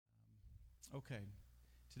Okay.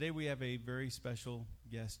 Today we have a very special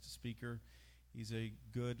guest speaker. He's a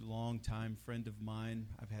good, long-time friend of mine.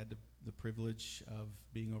 I've had the privilege of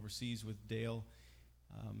being overseas with Dale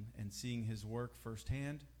and seeing his work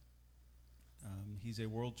firsthand. He's a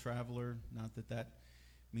world traveler. Not that that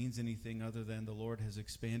means anything other than the Lord has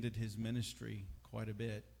expanded his ministry quite a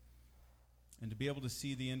bit. And to be able to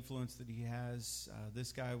see the influence that he has,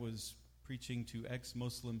 this guy was preaching to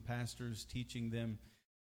ex-Muslim pastors, teaching them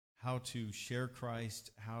how to share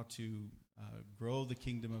Christ, how to grow the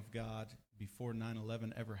kingdom of God before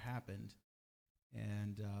 9/11 ever happened.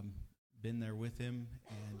 And been there with him,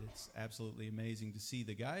 and it's absolutely amazing to see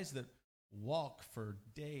the guys that walk for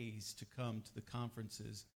days to come to the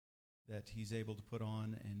conferences that he's able to put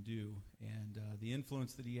on and do. And the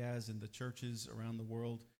influence that he has in the churches around the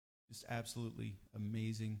world, just absolutely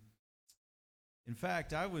amazing. In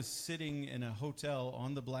fact, I was sitting in a hotel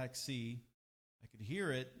on the Black Sea. I could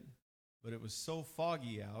hear it, but it was so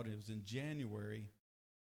foggy out. It was in January.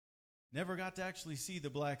 Never got to actually see the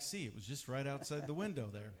Black Sea. It was just right outside the window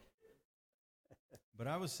there. But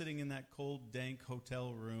I was sitting in that cold, dank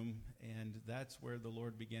hotel room, and that's where the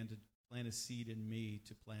Lord began to plant a seed in me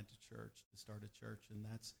to plant a church, to start a church, and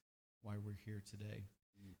that's why we're here today.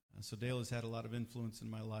 So Dale has had a lot of influence in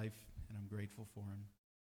my life, and I'm grateful for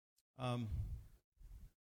him.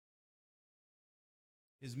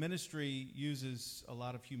 His ministry uses a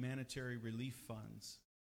lot of humanitarian relief funds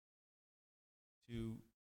to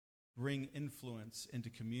bring influence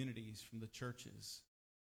into communities from the churches.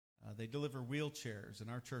 They deliver wheelchairs,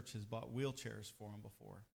 and our church has bought wheelchairs for them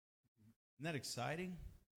before. Isn't that exciting?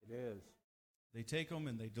 It is. They take them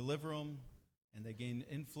and they deliver them, and they gain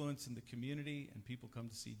influence in the community, and people come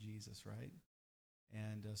to see Jesus, right?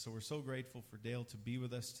 And so we're so grateful for Dale to be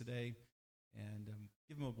with us today, and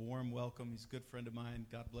give him a warm welcome. He's a good friend of mine.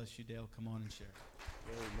 God bless you, Dale. Come on and share.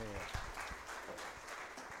 Amen.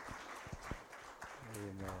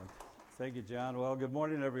 Amen. Thank you, John. Well, good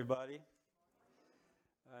morning, everybody.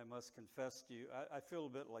 I must confess to you, I feel a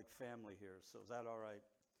bit like family here, so is that all right?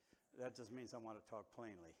 That just means I want to talk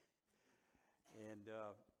plainly. And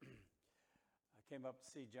I came up to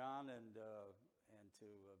see John and to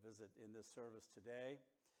visit in this service today.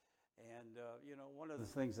 And, one of the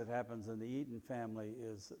things that happens in the Eaton family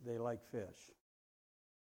is they like fish.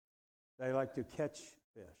 They like to catch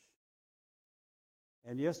fish.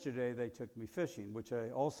 And yesterday they took me fishing, which I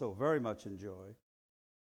also very much enjoy.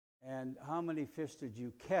 And how many fish did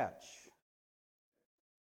you catch?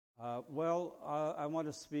 I want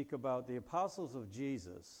to speak about the apostles of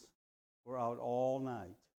Jesus were out all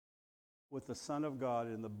night with the Son of God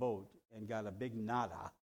in the boat and got a big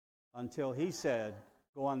nada until he said,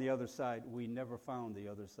 go on the other side. We never found the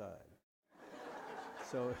other side.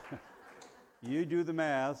 So you do the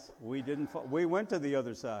math. We went to the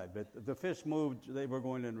other side, but the fish moved. They were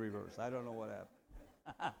going in reverse. I don't know what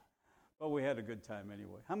happened. But we had a good time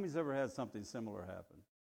anyway. How many's ever had something similar happen?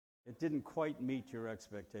 It didn't quite meet your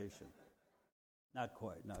expectation. Not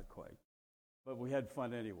quite. But we had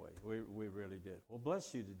fun anyway. We really did. Well,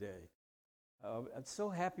 bless you today. I'm so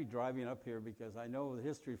happy driving up here because I know the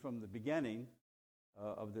history from the beginning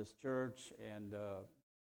of this church, and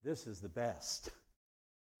this is the best.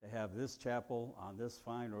 To have this chapel on this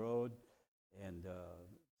fine road, and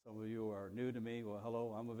some of you are new to me. Well,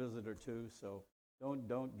 hello, I'm a visitor too, so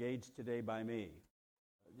don't gauge today by me.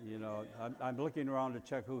 I'm looking around to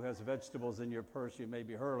check who has vegetables in your purse. You may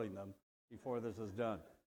be hurling them before this is done.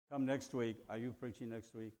 Come next week. Are you preaching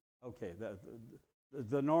next week? Okay,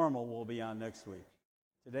 the normal will be on next week.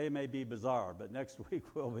 Today may be bizarre, but next week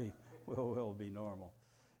will be normal.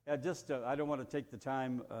 I don't want to take the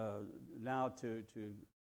time now to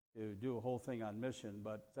do a whole thing on mission,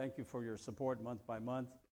 but thank you for your support month by month.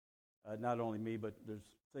 Not only me, but there's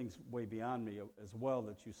things way beyond me as well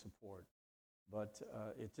that you support. But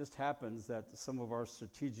it just happens that some of our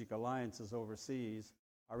strategic alliances overseas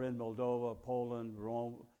are in Moldova, Poland,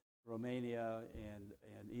 Romania,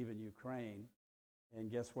 and even Ukraine. And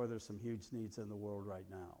guess where there's some huge needs in the world right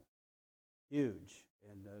now? Huge.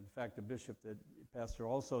 And in fact, the bishop that Pastor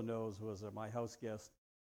also knows was my house guest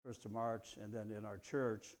 1st of March and then in our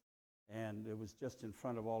church. And it was just in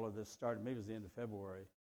front of all of this started, maybe it was the end of February,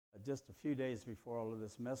 just a few days before all of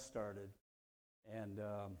this mess started. And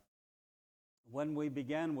when we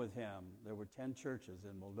began with him, there were 10 churches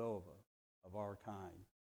in Moldova of our kind.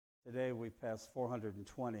 Today we've passed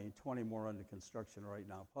 420, 20 more under construction right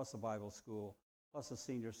now, plus a Bible school, plus a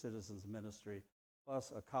senior citizens ministry,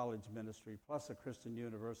 plus a college ministry, plus a Christian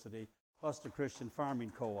university, plus the Christian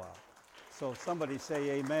farming co-op. So somebody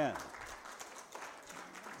say amen.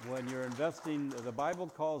 When you're investing, the Bible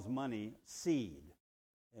calls money seed.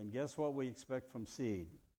 And guess what we expect from seed?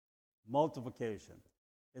 Multiplication.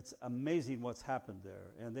 It's amazing what's happened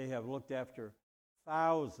there. And they have looked after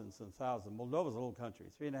thousands and thousands. Moldova's a little country,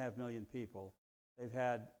 3.5 million people. They've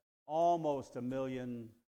had almost 1 million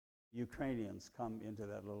Ukrainians come into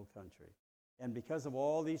that little country. And because of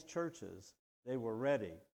all these churches, they were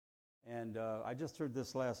ready. And I just heard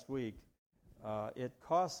this last week. It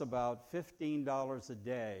costs about $15 a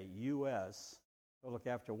day, U.S., to look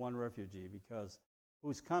after one refugee, because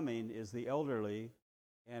who's coming is the elderly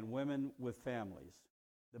and women with families.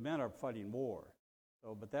 The men are fighting war.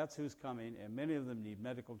 But that's who's coming, and many of them need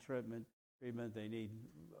medical treatment. They need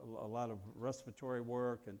a lot of respiratory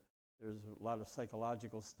work, and there's a lot of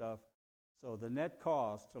psychological stuff. So the net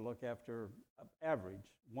cost to look after average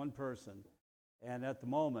one person, and at the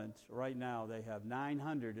moment, right now, they have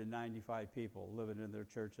 995 people living in their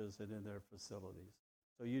churches and in their facilities.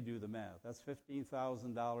 So you do the math. That's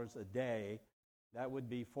 $15,000 a day. That would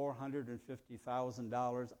be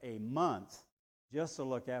 $450,000 a month just to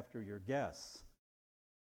look after your guests.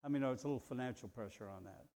 I mean, it's a little financial pressure on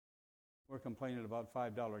that. We're complaining about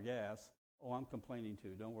 $5 gas. Oh, I'm complaining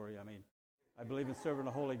too. Don't worry. I mean, I believe in serving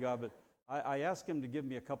a holy God, but I ask him to give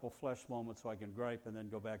me a couple flesh moments so I can gripe and then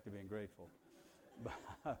go back to being grateful.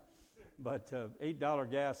 But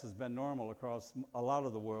 $8 gas has been normal across a lot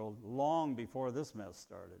of the world long before this mess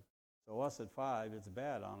started. So us at $5, it's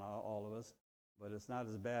bad on all of us, but it's not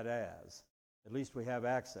as bad as. At least we have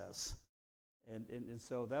access. And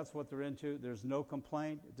so that's what they're into. There's no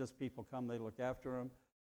complaint. Just people come, they look after them.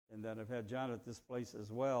 And then I've had John at this place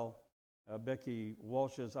as well. Becky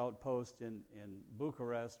Walsh's outpost in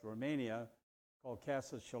Bucharest, Romania, called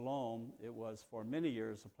Casa Shalom. It was for many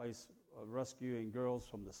years a place rescuing girls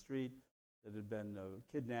from the street that had been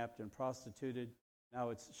kidnapped and prostituted. Now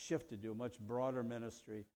it's shifted to a much broader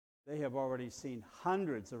ministry. They have already seen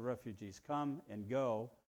hundreds of refugees come and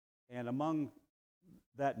go. And among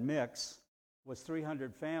that mix was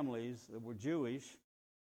 300 families that were Jewish,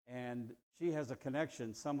 and she has a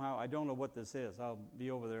connection somehow. I don't know what this is. I'll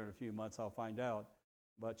be over there in a few months. I'll find out.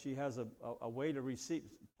 But she has a way to receive,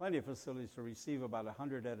 plenty of facilities to receive about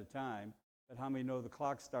 100 at a time. But how many know the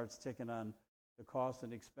clock starts ticking on the cost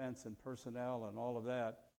and expense and personnel and all of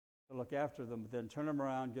that to look after them, then turn them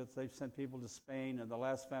around. They've sent people to Spain, and the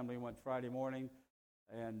last family went Friday morning,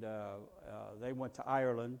 and they went to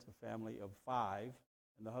Ireland, a family of 5,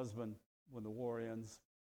 and the husband, when the war ends,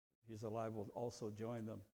 he's alive, will also join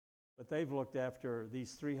them. But they've looked after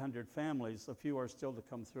these 300 families. A few are still to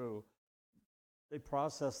come through. They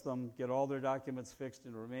process them, get all their documents fixed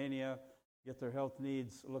in Romania, get their health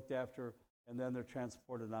needs looked after, and then they're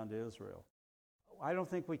transported on to Israel. I don't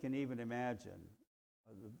think we can even imagine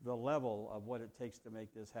the level of what it takes to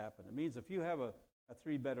make this happen. It means if you have a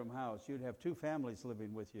 3-bedroom house, you'd have 2 families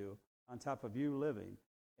living with you on top of you living,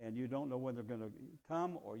 and you don't know when they're going to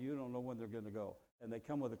come or you don't know when they're going to go. And they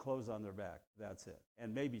come with the clothes on their back. That's it.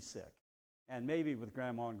 And maybe sick. And maybe with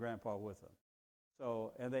grandma and grandpa with them.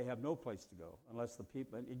 So, and they have no place to go unless the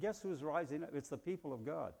people, and guess who's rising up? It's the people of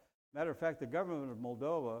God. Matter of fact, the government of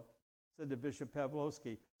Moldova said to Bishop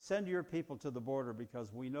Pavlovsky, send your people to the border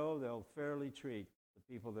because we know they'll fairly treat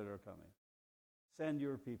the people that are coming. Send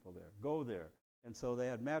your people there. Go there. And so they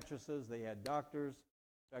had mattresses, they had doctors.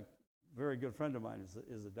 In fact, a very good friend of mine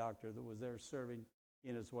is a doctor that was there serving. He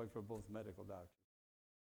and his wife are both medical doctors.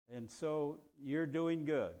 And so you're doing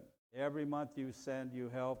good. Every month you send, you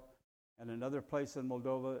help. And another place in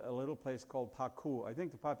Moldova, a little place called Pacu. I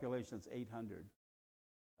think the population is 800.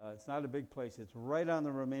 It's not a big place. It's right on the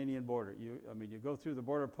Romanian border. You go through the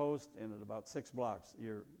border post, and at about 6 blocks,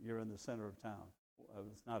 you're in the center of town.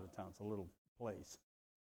 It's not a town. It's a little place.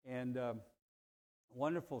 And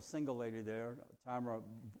wonderful single lady there, Tamara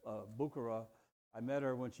Bukhara. I met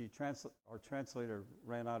her when our translator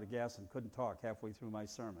ran out of gas and couldn't talk halfway through my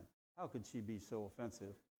sermon. How could she be so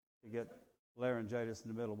offensive to get laryngitis in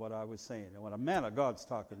the middle of what I was saying? And when a man of God's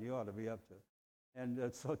talking, you ought to be up to it.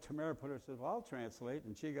 And so Tamara put her, said, well, I'll translate.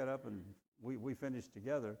 And she got up and we finished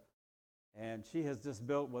together. And she has just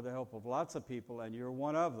built, with the help of lots of people, and you're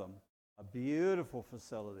one of them, a beautiful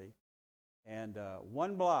facility. And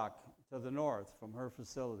 1 block to the north from her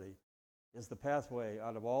facility is the pathway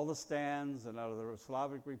out of all the stands and out of the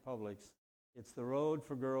Slavic republics. It's the road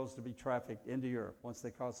for girls to be trafficked into Europe. Once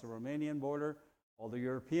they cross the Romanian border, all the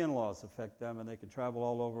European laws affect them, and they can travel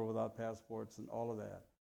all over without passports and all of that.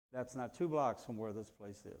 That's not 2 blocks from where this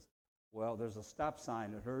place is. Well, there's a stop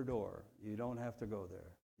sign at her door. You don't have to go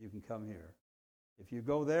there. You can come here. If you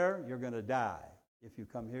go there, you're going to die. If you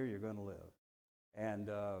come here, you're going to live. And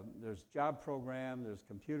there's job program, there's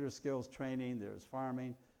computer skills training, there's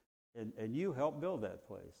farming, and you help build that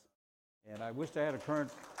place. And I wished I had a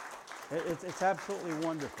current. It's absolutely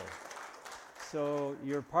wonderful. So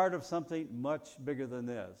you're part of something much bigger than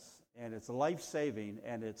this. And it's life-saving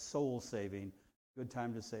and it's soul-saving. Good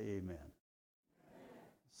time to say amen.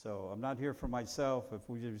 So I'm not here for myself. If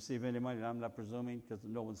we receive any money, I'm not presuming because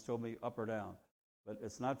no one's told me up or down. But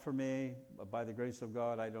it's not for me. But by the grace of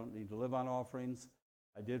God, I don't need to live on offerings.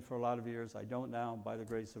 I did for a lot of years. I don't now, by the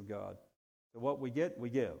grace of God. So what we get, we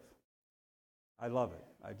give. I love it.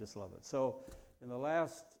 I just love it. So in the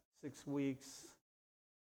last 6 weeks,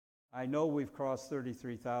 I know we've crossed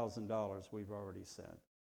 $33,000 we've already sent.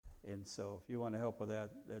 And so if you want to help with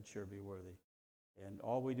that, that'd sure be worthy. And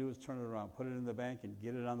all we do is turn it around, put it in the bank, and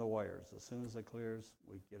get it on the wires. As soon as it clears,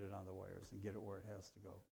 we get it on the wires and get it where it has to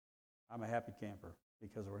go. I'm a happy camper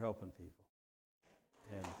because we're helping people.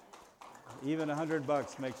 And even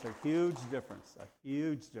 $100 makes a huge difference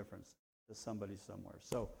to somebody somewhere.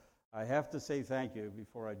 So I have to say thank you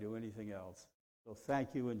before I do anything else. So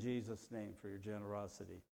thank you in Jesus' name for your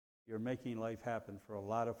generosity. You're making life happen for a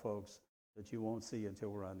lot of folks that you won't see until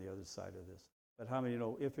we're on the other side of this. But how many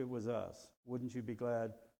know if it was us, wouldn't you be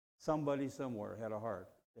glad somebody somewhere had a heart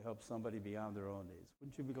to help somebody beyond their own needs?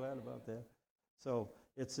 Wouldn't you be glad about that? So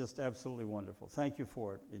it's just absolutely wonderful. Thank you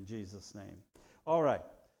for it in Jesus' name. All right.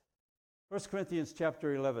 1 Corinthians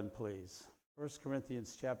chapter 11, please. 1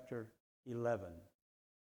 Corinthians chapter 11.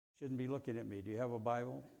 Shouldn't be looking at me. Do you have a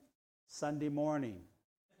Bible? Sunday morning.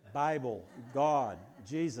 Bible, God,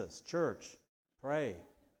 Jesus, church, pray,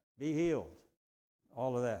 be healed,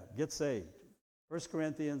 all of that. Get saved. 1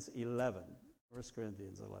 Corinthians 11. 1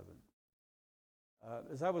 Corinthians 11.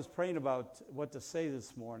 As I was praying about what to say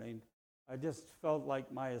this morning, I just felt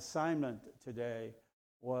like my assignment today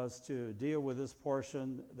was to deal with this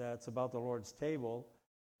portion that's about the Lord's table.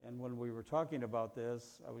 And when we were talking about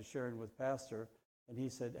this, I was sharing with Pastor, and he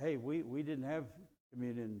said, hey, we didn't have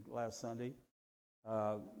communion last Sunday.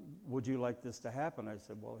 Would you like this to happen? I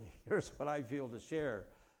said, well, here's what I feel to share.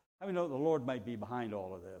 I mean, the Lord might be behind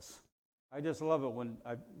all of this. I just love it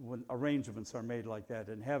when arrangements are made like that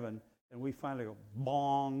in heaven, and we finally go,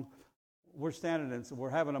 bong. We're standing and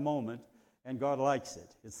we're having a moment, and God likes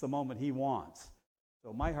it. It's the moment He wants.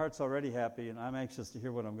 So my heart's already happy, and I'm anxious to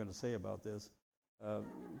hear what I'm going to say about this,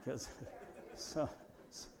 because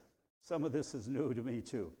some of this is new to me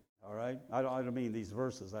too. All right? I don't mean these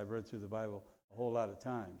verses. I've read through the Bible a whole lot of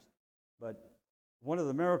times. But one of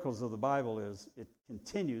the miracles of the Bible is it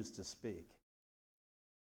continues to speak.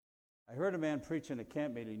 I heard a man preach in a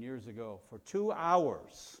camp meeting years ago for 2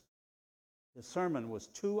 hours. His sermon was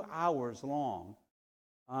 2 hours long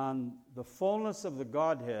on the fullness of the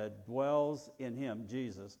Godhead dwells in him,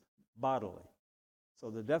 Jesus, bodily. So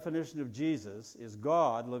the definition of Jesus is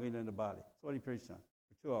God living in a body. That's what he preached on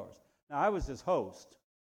for 2 hours. Now, I was his host.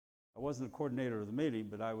 I wasn't the coordinator of the meeting,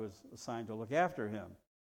 but I was assigned to look after him.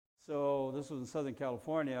 So this was in Southern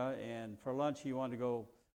California, and for lunch he wanted to go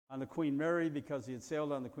on the Queen Mary because he had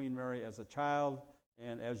sailed on the Queen Mary as a child,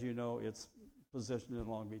 and as you know, it's positioned in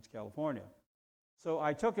Long Beach, California. So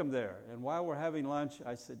I took him there, and while we're having lunch,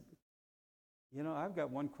 I said, I've got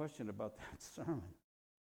one question about that sermon.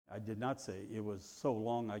 I did not say it was so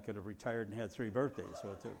long I could have retired and had 3 birthdays.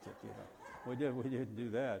 So we didn't do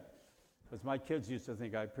that. Because my kids used to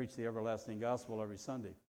think I preached the everlasting gospel every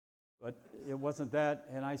Sunday. But it wasn't that.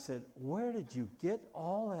 And I said, where did you get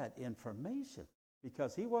all that information?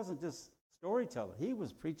 Because he wasn't just storyteller. He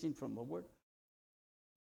was preaching from the Word.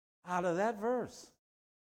 Out of that verse.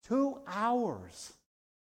 2 hours.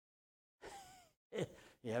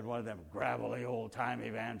 He had one of them gravelly old-time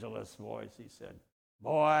evangelist voice. He said,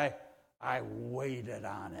 boy, I waited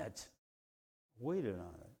on it. Waited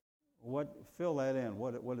on it. Fill that in.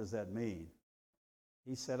 What does that mean?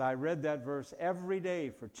 He said, I read that verse every day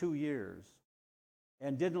for 2 years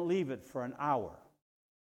and didn't leave it for an hour.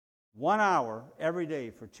 1 hour every day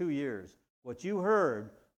for 2 years. What you heard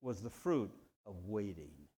was the fruit of waiting.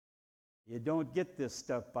 You don't get this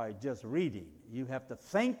stuff by just reading. You have to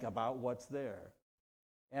think about what's there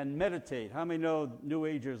and meditate. How many know New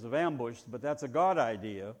Agers have ambushed, but that's a God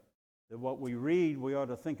idea, that what we read we ought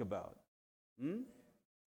to think about.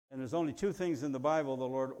 And there's only 2 things in the Bible the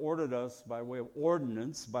Lord ordered us by way of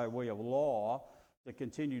ordinance, by way of law, to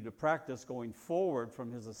continue to practice going forward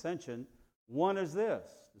from His ascension. One is this,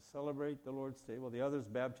 to celebrate the Lord's table. The other is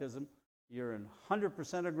baptism. You're in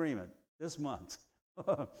 100% agreement this month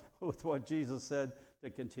with what Jesus said to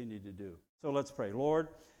continue to do. So let's pray. Lord,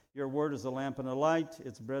 your word is a lamp and a light.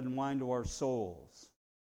 It's bread and wine to our souls.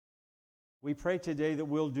 We pray today that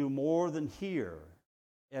we'll do more than hear,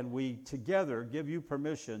 and we together give you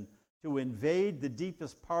permission to invade the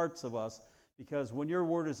deepest parts of us, because when your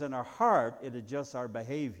word is in our heart, it adjusts our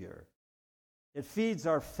behavior. It feeds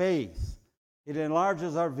our faith. It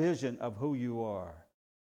enlarges our vision of who you are.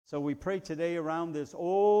 So we pray today around this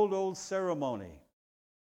old ceremony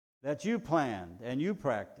that you planned and you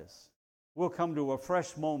practice. We'll come to a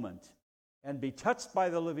fresh moment and be touched by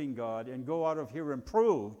the living God and go out of here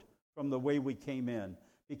improved from the way we came in.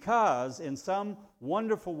 Because in some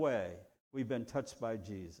wonderful way, we've been touched by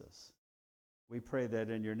Jesus. We pray that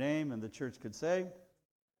in your name, and the church could say,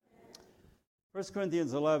 1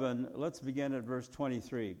 Corinthians 11, let's begin at verse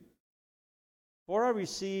 23. For I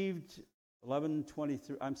received,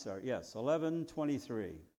 11:23,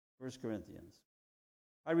 11:23, 1 Corinthians.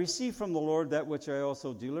 I received from the Lord that which I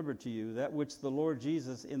also delivered to you, that which the Lord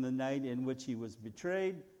Jesus in the night in which he was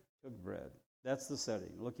betrayed took bread. That's the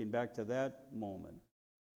setting, looking back to that moment.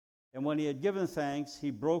 And when he had given thanks,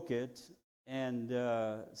 he broke it and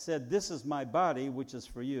said, "This is my body, which is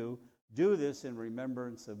for you. Do this in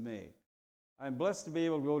remembrance of me." I'm blessed to be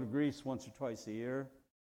able to go to Greece once or twice a year.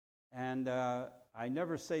 And I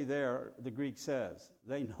never say there, the Greek says.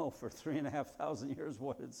 They know for 3,500 years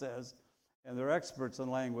what it says. And they're experts in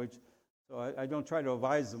language. So I don't try to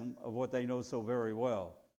advise them of what they know so very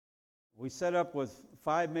well. We set up with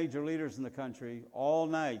 5 major leaders in the country all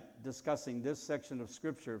night discussing this section of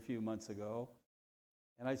Scripture a few months ago.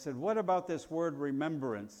 And I said, what about this word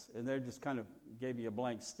remembrance? And they just kind of gave me a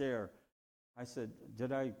blank stare. I said,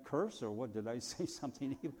 did I curse or what? Did I say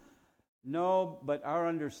something evil? No, but our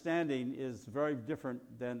understanding is very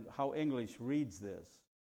different than how English reads this.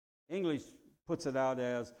 English puts it out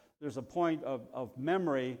as there's a point of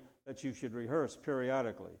memory that you should rehearse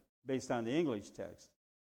periodically based on the English text.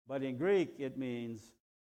 But in Greek, it means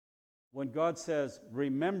when God says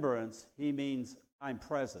remembrance, he means I'm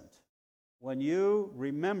present. When you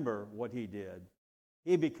remember what he did,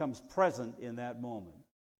 he becomes present in that moment.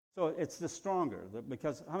 So it's the stronger,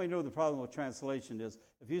 because how many know the problem with translation is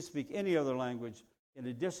if you speak any other language in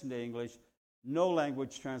addition to English, no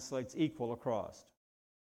language translates equal across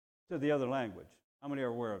to the other language. How many are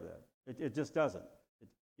aware of that? It just doesn't.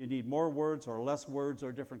 You need more words or less words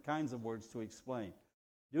or different kinds of words to explain.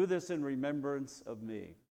 Do this in remembrance of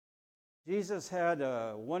me. Jesus had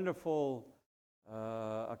a wonderful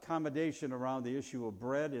accommodation around the issue of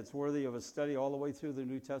bread. It's worthy of a study all the way through the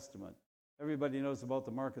New Testament. Everybody knows about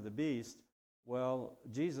the mark of the beast. Well,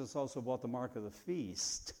 Jesus also brought the mark of the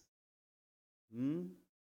feast.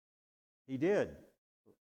 He did.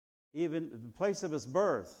 Even the place of his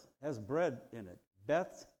birth has bread in it.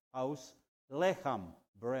 Beth, house, lechem,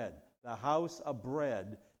 bread. The house of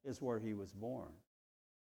bread is where he was born.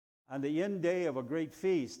 On the end day of a great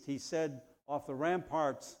feast, he said off the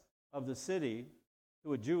ramparts of the city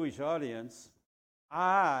to a Jewish audience,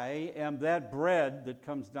 I am that bread that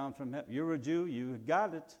comes down from heaven. You're a Jew, you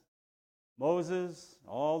got it. Moses,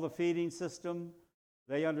 all the feeding system,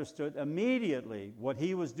 they understood immediately what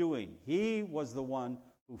he was doing. He was the one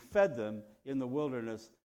who fed them in the wilderness.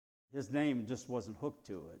 His name just wasn't hooked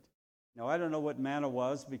to it. Now, I don't know what manna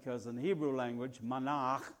was, because in the Hebrew language,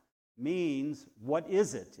 manach means, what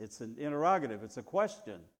is it? It's an interrogative, it's a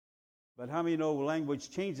question. But how many know language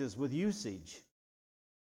changes with usage?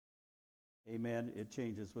 Amen. It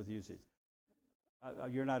changes with usage.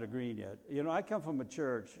 You're not agreeing yet. You know, I come from a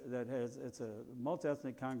church that it's a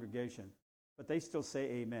multi-ethnic congregation, but they still say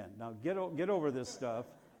amen. Now, get over this stuff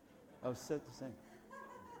of saying,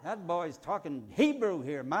 that boy's talking Hebrew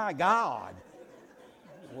here, my God.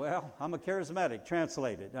 Well, I'm a charismatic.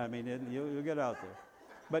 Translate it. I mean, you'll get out there.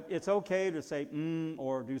 But it's okay to say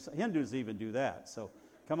or do. Hindus even do that. So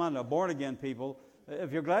come on now, born-again people.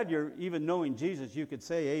 If you're glad you're even knowing Jesus, you could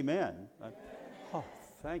say amen. Oh,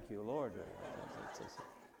 thank you, Lord.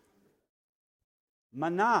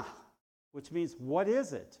 Manna, which means, what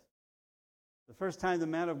is it? The first time the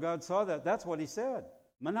man of God saw that, that's what he said.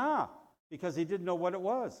 Manna, because he didn't know what it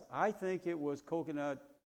was. I think it was coconut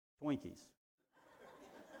Twinkies.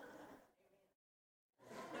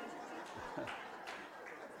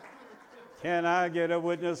 Can I get a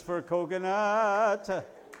witness for coconut?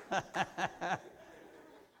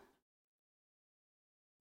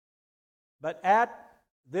 But at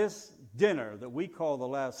this dinner that we call the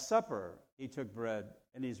Last Supper, he took bread,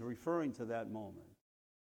 and he's referring to that moment.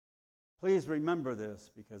 Please remember this,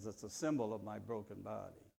 because it's a symbol of my broken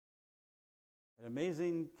body. An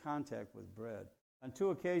amazing contact with bread. On 2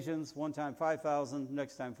 occasions, one time 5,000,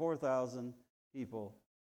 next time 4,000 people.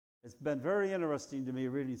 It's been very interesting to me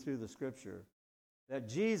reading through the Scripture that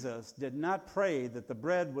Jesus did not pray that the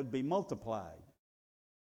bread would be multiplied.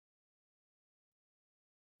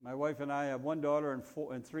 My wife and I have 1 daughter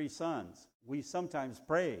and 3 sons. We sometimes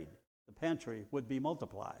prayed the pantry would be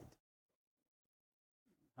multiplied.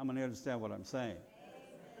 How many understand what I'm saying?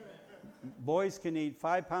 boys can eat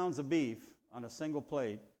 5 pounds of beef on a single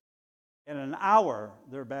plate. In an hour,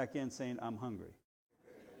 they're back in saying, I'm hungry.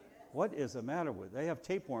 What is the matter with? They have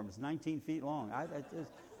tapeworms 19 feet long.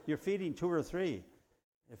 You're feeding 2 or 3.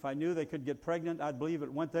 If I knew they could get pregnant, I'd believe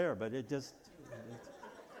it went there, but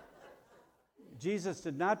Jesus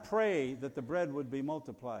did not pray that the bread would be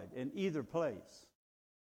multiplied in either place.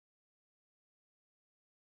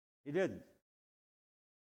 He didn't.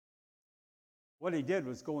 What he did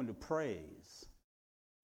was go into praise.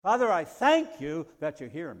 Father, I thank you that you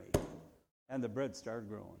hear me. And the bread started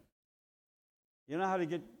growing. You know how to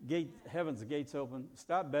get heaven's gates open?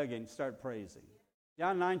 Stop begging, start praising.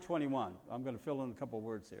 John 9:21. I'm going to fill in a couple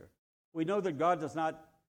words here. We know that God does not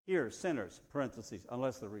hear sinners, parentheses,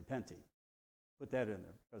 unless they're repenting. Put that in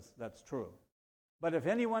there, because that's true. But if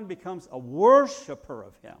anyone becomes a worshiper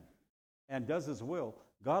of him and does his will,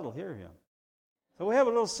 God will hear him. So we have a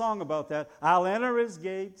little song about that. I'll enter his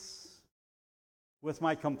gates with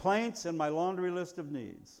my complaints and my laundry list of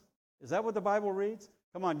needs. Is that what the Bible reads?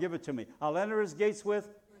 Come on, give it to me. I'll enter his gates with,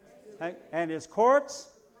 and his courts.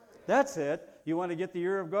 That's it. You want to get the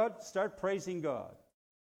ear of God? Start praising God.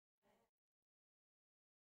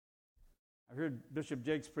 I heard Bishop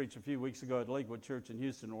Jakes preach a few weeks ago at Lakewood Church in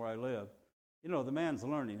Houston, where I live. You know, the man's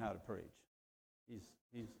learning how to preach.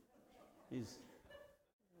 He's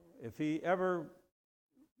if he ever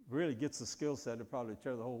really gets the skill set, he'll probably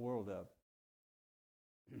tear the whole world up.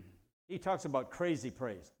 He talks about crazy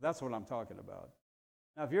praise. That's what I'm talking about.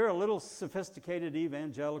 Now, if you're a little sophisticated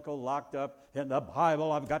evangelical locked up in the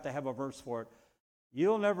Bible, I've got to have a verse for it,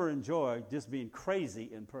 you'll never enjoy just being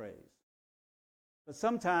crazy in praise. But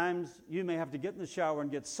sometimes you may have to get in the shower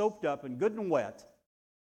and get soaped up and good and wet,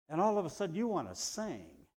 and all of a sudden you want to sing.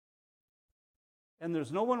 And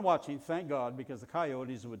there's no one watching, thank God, because the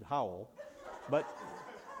coyotes would howl. But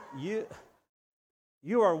you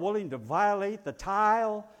are willing to violate the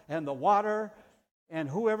tile and the water and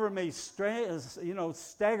whoever may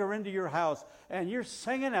stagger into your house, and you're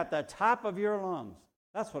singing at the top of your lungs.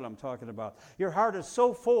 That's what I'm talking about. Your heart is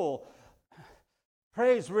so full.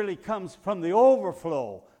 Praise really comes from the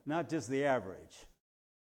overflow, not just the average.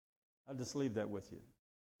 I'll just leave that with you.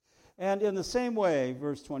 And in the same way,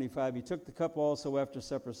 verse 25, he took the cup also after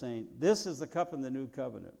supper, saying, this is the cup in the new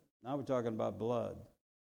covenant. Now we're talking about blood.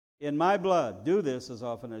 In my blood, do this as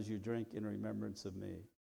often as you drink in remembrance of me.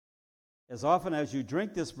 As often as you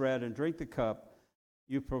drink this bread and drink the cup,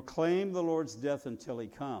 you proclaim the Lord's death until he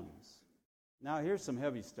comes. Now here's some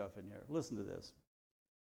heavy stuff in here. Listen to this.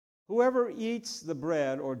 Whoever eats the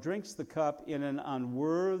bread or drinks the cup in an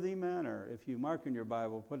unworthy manner, if you mark in your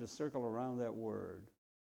Bible, put a circle around that word.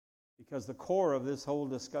 Because the core of this whole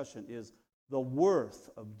discussion is the worth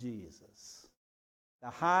of Jesus. The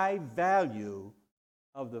high value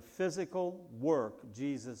of the physical work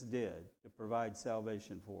Jesus did to provide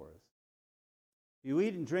salvation for us. If you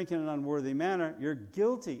eat and drink in an unworthy manner, you're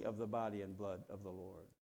guilty of the body and blood of the Lord.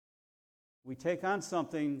 We take on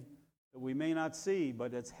something that we may not see,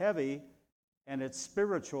 but it's heavy, and it's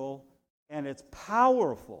spiritual, and it's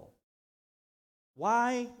powerful.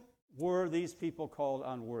 Why were these people called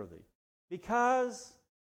unworthy? Because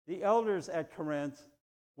the elders at Corinth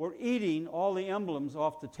were eating all the emblems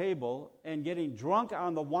off the table and getting drunk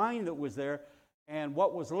on the wine that was there, and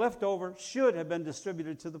what was left over should have been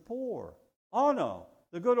distributed to the poor. Oh no,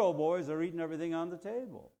 the good old boys are eating everything on the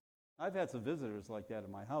table. I've had some visitors like that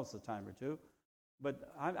in my house a time or two,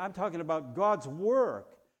 but I'm talking about God's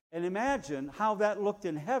work. And imagine how that looked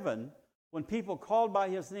in heaven when people called by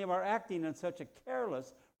his name are acting in such a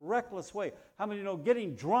careless, reckless way. How many know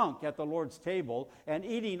getting drunk at the Lord's table and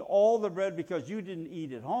eating all the bread because you didn't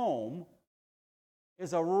eat at home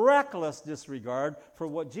is a reckless disregard for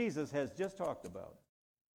what Jesus has just talked about?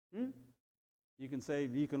 You can say,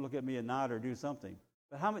 you can look at me and nod or do something.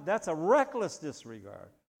 But that's a reckless disregard.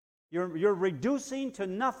 You're reducing to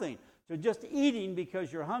nothing, to just eating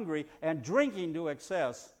because you're hungry and drinking to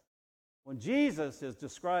excess, when Jesus is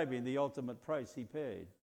describing the ultimate price he paid.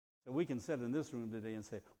 So we can sit in this room today and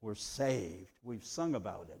say, we're saved. We've sung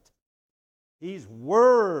about it. He's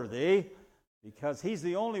worthy because he's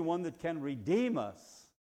the only one that can redeem us.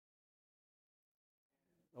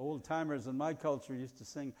 Old-timers in my culture used to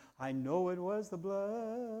sing, I know it was the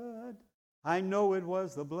blood. I know it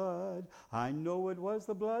was the blood. I know it was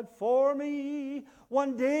the blood for me.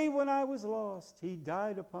 One day when I was lost, he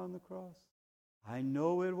died upon the cross. I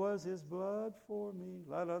know it was his blood for me.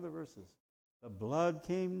 A lot of other verses. The blood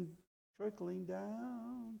came trickling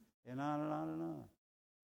down, and on and on and on.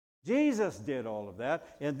 Jesus did all of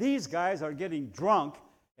that, and these guys are getting drunk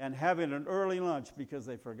and having an early lunch because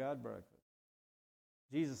they forgot breakfast.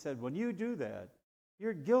 Jesus said, when you do that,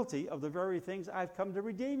 You're guilty of the very things I've come to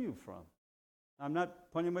redeem you from. I'm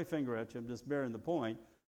not pointing my finger at you. I'm just bearing the point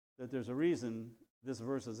that there's a reason this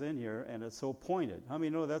verse is in here, and it's so pointed. How many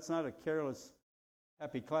know that's not a careless,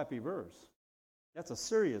 happy-clappy verse? That's a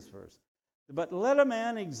serious verse. But let a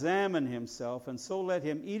man examine himself, and so let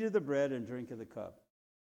him eat of the bread and drink of the cup.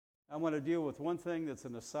 I want to deal with one thing that's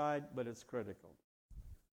an aside, but it's critical.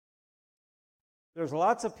 There's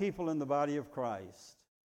lots of people in the body of Christ,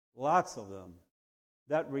 lots of them,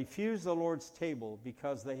 that refuse the Lord's table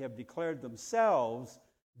because they have declared themselves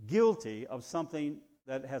guilty of something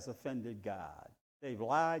that has offended God. They've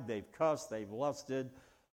lied, they've cussed, they've lusted.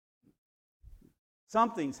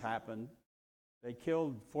 Something's happened. They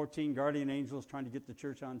killed 14 guardian angels trying to get to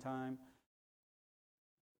church on time.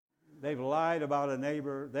 They've lied about a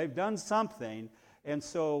neighbor. They've done something. And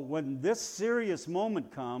so when this serious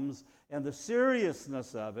moment comes, and the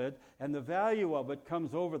seriousness of it, and the value of it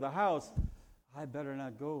comes over the house, I better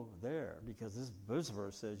not go there, because this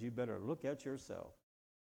verse says you better look at yourself.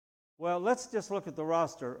 Well, let's just look at the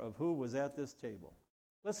roster of who was at this table.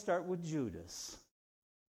 Let's start with Judas.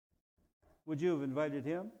 Would you have invited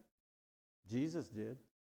him? Jesus did,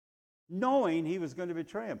 knowing he was going to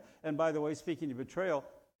betray him. And by the way, speaking of betrayal,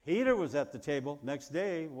 Peter was at the table. Next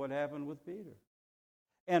day, what happened with Peter?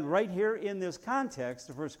 And right here in this context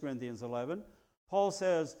of 1 Corinthians 11, Paul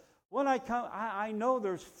says, when I come, I know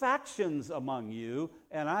there's factions among you,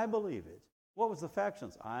 and I believe it. What was the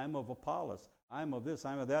factions? I'm of Apollos. I'm of this,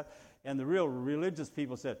 I'm of that. And the real religious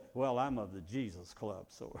people said, well, I'm of the Jesus Club,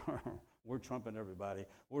 so we're trumping everybody.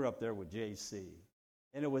 We're up there with JC.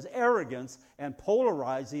 And it was arrogance and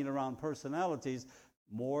polarizing around personalities,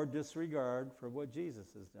 more disregard for what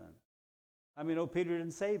Jesus has done. I mean, Peter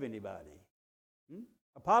didn't save anybody.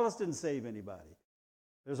 Apollos didn't save anybody.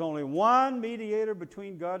 There's only one mediator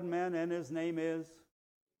between God and man, and his name is?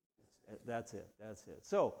 That's it.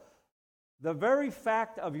 So, the very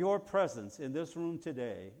fact of your presence in this room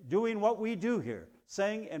today, doing what we do here,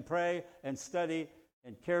 sing and pray and study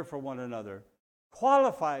and care for one another,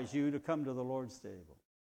 qualifies you to come to the Lord's table.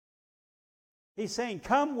 He's saying,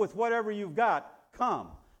 come with whatever you've got, come.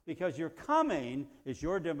 Because your coming is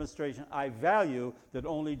your demonstration. I value that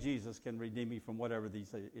only Jesus can redeem me from whatever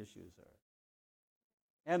these issues are.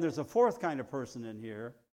 And there's a fourth kind of person in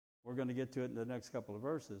here, we're going to get to it in the next couple of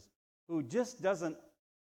verses, who just doesn't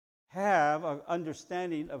have an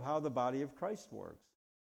understanding of how the body of Christ works.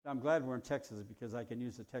 I'm glad we're in Texas because I can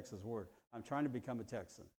use the Texas word. I'm trying to become a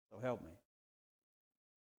Texan, so help me.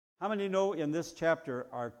 How many know in this chapter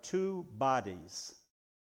are two bodies?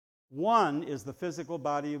 One is the physical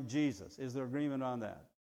body of Jesus. Is there agreement on that?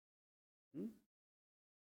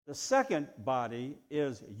 The second body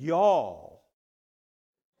is y'all.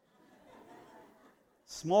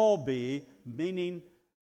 Small b, meaning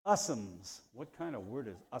usums. What kind of word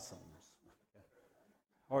is usums?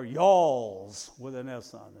 Or y'alls with an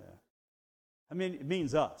S on there. I mean, it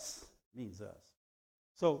means us. It means us.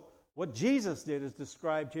 So what Jesus did is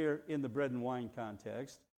described here in the bread and wine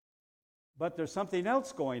context. But there's something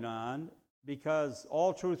else going on because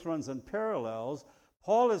all truth runs in parallels.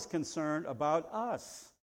 Paul is concerned about us,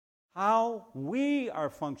 how we are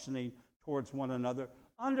functioning towards one another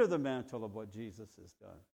under the mantle of what Jesus has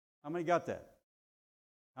done. How many got that?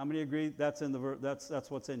 How many agree that's in the that's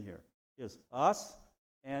what's in here? Is us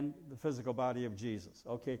and the physical body of Jesus.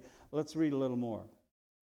 Okay, let's read a little more.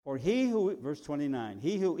 For he who, verse 29,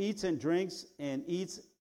 he who eats and drinks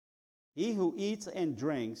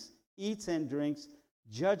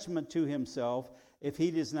judgment to himself if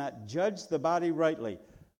he does not judge the body rightly.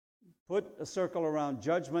 Put a circle around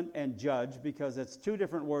judgment and judge because it's two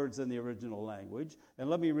different words in the original language. And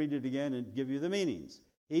let me read it again and give you the meanings.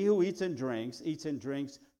 He who eats and drinks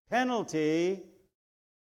penalty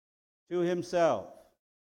to himself.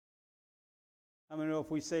 I mean,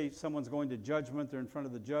 if we say someone's going to judgment, they're in front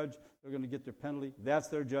of the judge, they're going to get their penalty. That's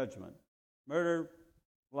their judgment. Murder,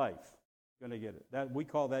 life. Going to get it. That we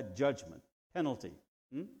call that judgment, penalty.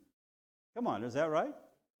 Come on, is that right?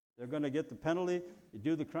 They're going to get the penalty. You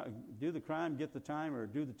do the crime, get the time, or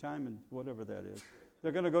do the time and whatever that is.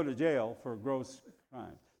 They're going to go to jail for gross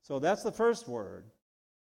crime. So that's the first word.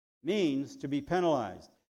 Means to be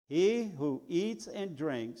penalized. He who eats and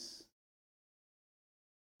drinks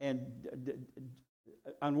and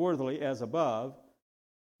unworthily as above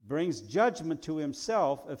brings judgment to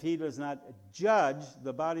himself if he does not judge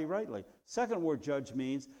the body rightly. Second word judge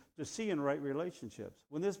means to see in right relationships.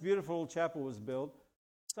 When this beautiful old chapel was built,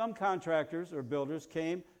 some contractors or builders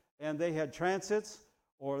came and they had transits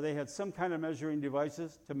or they had some kind of measuring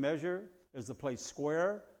devices to measure. Is the place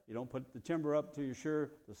square? You don't put the timber up till you're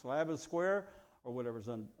sure the slab is square or whatever's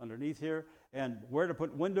underneath here. and where to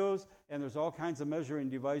put windows, and there's all kinds of measuring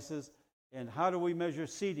devices. And how do we measure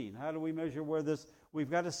seating? How do we measure where this? We've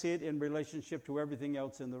got to see it in relationship to everything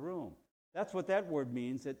else in the room. That's what that word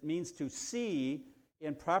means. It means to see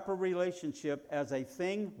in proper relationship as a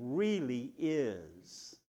thing really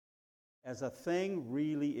is. As a thing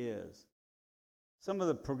really is. Some of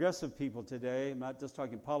the progressive people today, I'm not just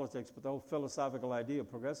talking politics, but the whole philosophical idea of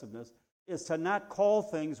progressiveness, is to not call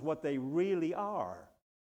things what they really are.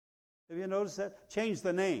 Have you noticed that? Change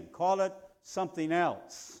the name. Call it something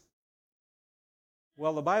else.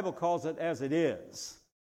 Well, the Bible calls it as it is.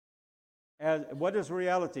 As, what is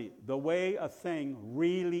reality? The way a thing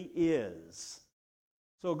really is.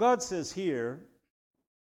 So God says here,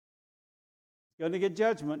 he's going to get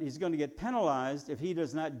judgment. He's going to get penalized if he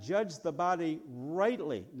does not judge the body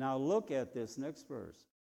rightly. Now look at this next verse.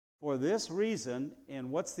 For this reason, and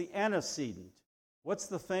what's the antecedent? What's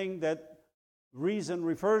the thing that reason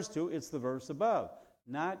refers to? It's the verse above.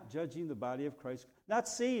 Not judging the body of Christ, not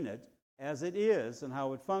seeing it as it is and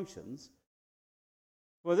how it functions.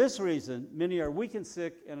 For this reason, many are weak and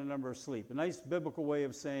sick, and a number are asleep. A nice biblical way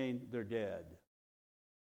of saying they're dead.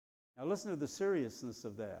 Now listen to the seriousness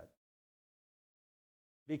of that.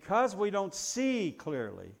 Because we don't see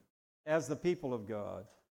clearly as the people of God,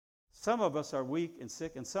 some of us are weak and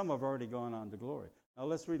sick, and some have already gone on to glory. Now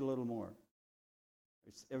let's read a little more.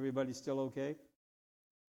 Is everybody still okay?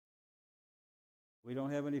 We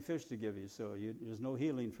don't have any fish to give you, so there's no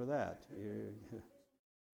healing for that.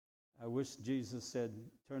 I wish Jesus said,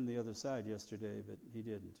 turn the other side yesterday, but he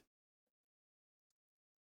didn't.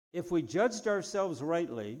 If we judged ourselves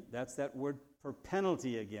rightly, that's that word for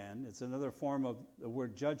penalty again. It's another form of the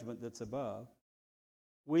word judgment that's above.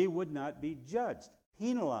 We would not be judged,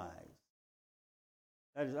 penalized.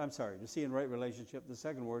 That is, I'm sorry, to see in right relationship, the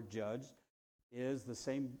second word, judged, is the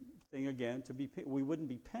same thing again. We wouldn't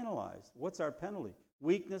be penalized. What's our penalty?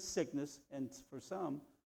 Weakness, sickness, and for some,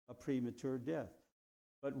 a premature death.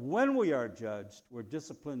 But when we are judged, we're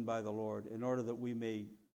disciplined by the Lord in order that we may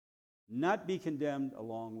not be condemned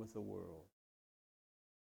along with the world.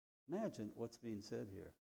 Imagine what's being said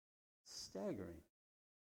here. Staggering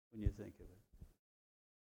when you think of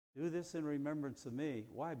it. Do this in remembrance of me.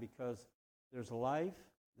 Why? Because there's life,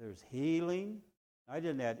 there's healing. I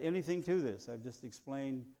didn't add anything to this. I've just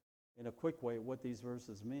explained in a quick way what these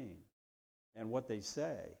verses mean and what they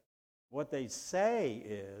say. What they say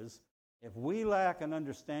is, if we lack an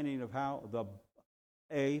understanding of how the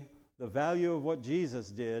value of what Jesus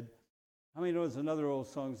did, how many know there's another old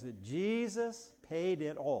song that Jesus paid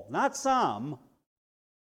it all? Not some,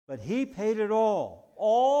 but he paid it all.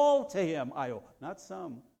 All to him I owe. Not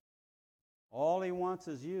some. All he wants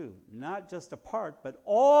is you. Not just a part, but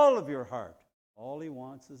all of your heart. All he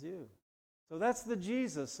wants is you. So that's the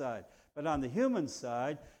Jesus side. But on the human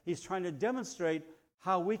side, he's trying to demonstrate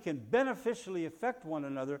how we can beneficially affect one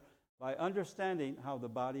another by understanding how the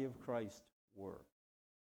body of Christ works.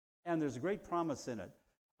 And there's a great promise in it.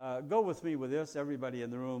 Go with me with this. Everybody in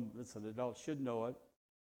the room, that's an adult, should know it.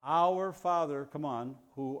 Our Father, come on,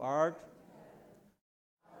 who art,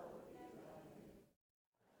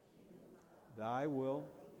 thy will.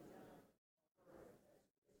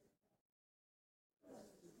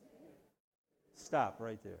 Stop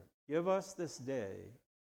right there. Give us this day,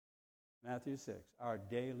 Matthew 6, our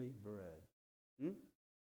daily bread. Does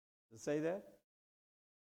it say that?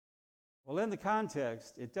 Well, in the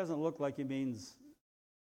context, it doesn't look like he means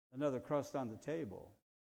another crust on the table.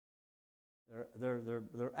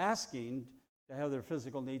 They're asking to have their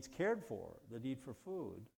physical needs cared for, the need for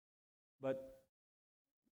food. But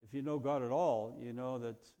if you know God at all, you know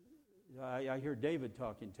that I hear David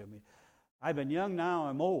talking to me. I've been young, now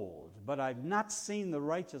I'm old, but I've not seen the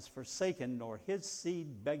righteous forsaken, nor his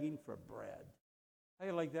seed begging for bread. How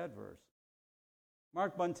do you like that verse?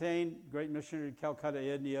 Mark Buntain, great missionary to Calcutta,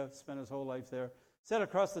 India, spent his whole life there, sat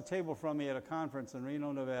across the table from me at a conference in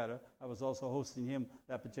Reno, Nevada. I was also hosting him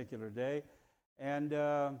that particular day. And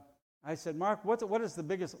I said, Mark, what is the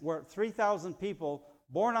biggest? We're 3,000 people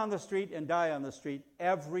born on the street and die on the street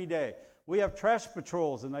every day. We have trash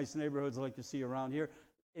patrols in nice neighborhoods like you see around here.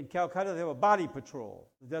 In Calcutta, they have a body patrol.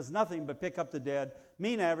 It does nothing but pick up the dead.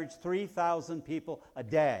 Mean average, 3,000 people a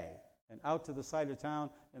day. And out to the side of town,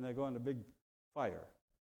 and they go in a big fire.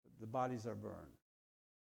 The bodies are burned.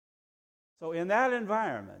 So in that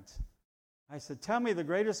environment, I said, tell me the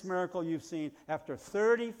greatest miracle you've seen after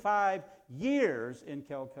 35 years in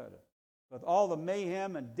Calcutta. With all the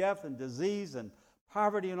mayhem and death and disease and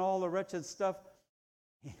poverty and all the wretched stuff.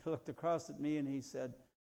 He looked across at me and he said,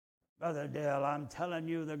 Brother Dale, I'm telling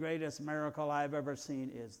you the greatest miracle I've ever seen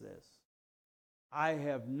is this. I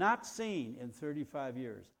have not seen in 35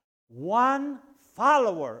 years one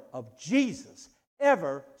follower of Jesus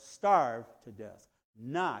ever starved to death.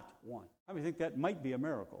 Not one. How many think that might be a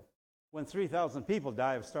miracle when 3,000 people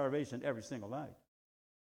die of starvation every single night?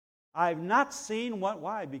 I've not seen one.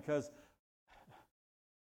 Why? Because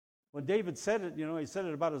when David said it, he said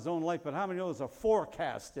it about his own life, but how many know there's a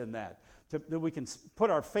forecast in that we can put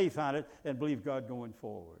our faith on it and believe God going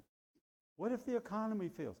forward? What if the economy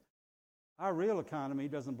fails? Our real economy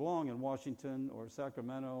doesn't belong in Washington or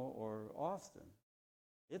Sacramento or Austin.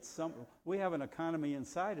 We have an economy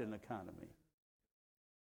inside an economy.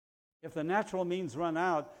 If the natural means run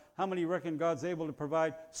out, how many reckon God's able to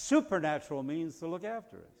provide supernatural means to look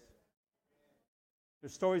after us?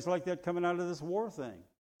 There's stories like that coming out of this war thing.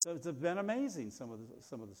 So it's been amazing, some of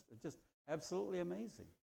this, just absolutely amazing.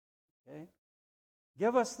 Okay?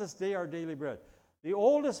 Give us this day our daily bread. The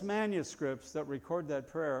oldest manuscripts that record that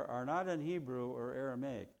prayer are not in Hebrew or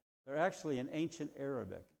Aramaic. They're actually in ancient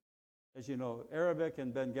Arabic. As you know, Arabic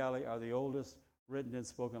and Bengali are the oldest written and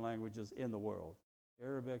spoken languages in the world.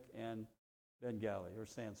 Arabic and Bengali, or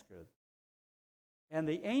Sanskrit. And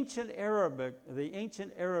the ancient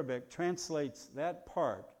Arabic translates that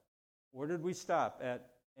part. Where did we stop at?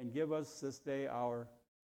 And give us this day our...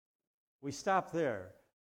 We stop there.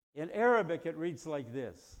 In Arabic, it reads like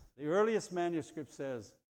this. The earliest manuscript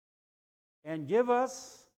says, and give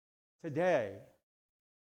us today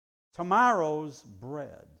tomorrow's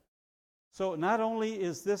bread. So not only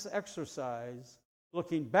is this exercise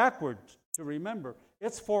looking backward to remember,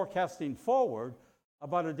 it's forecasting forward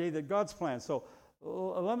about a day that God's planned. So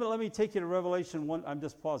let me take you to Revelation 1. I'm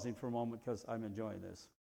just pausing for a moment because I'm enjoying this.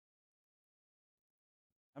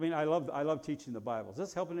 I love teaching the Bible. Is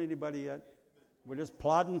this helping anybody yet? We're just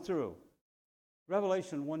plodding through.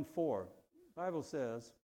 Revelation 1:4. The Bible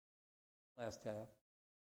says, last half,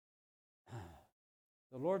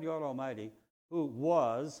 the Lord God Almighty, who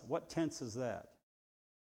was, what tense is that?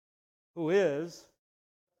 Who is,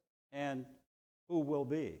 and who will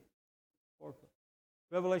be.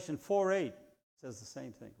 Revelation 4:8 says the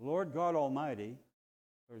same thing. Lord God Almighty,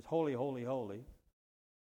 or is holy, holy, holy,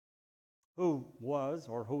 who was,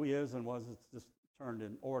 or who is and was, it's just turned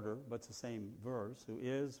in order, but it's the same verse, who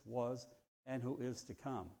is, was, and who is to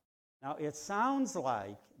come. Now, it sounds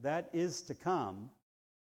like that is to come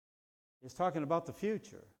is talking about the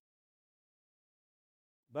future.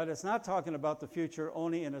 But it's not talking about the future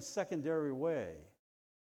only in a secondary way,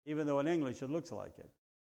 even though in English it looks like it.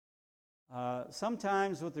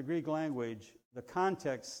 Sometimes with the Greek language, the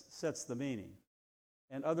context sets the meaning.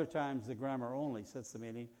 And other times the grammar only sets the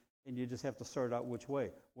meaning, and you just have to sort out which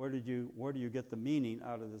way. Where do you get the meaning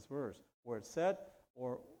out of this verse? Where it's set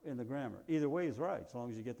or in the grammar? Either way is right, as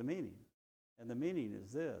long as you get the meaning. And the meaning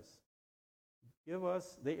is this. Give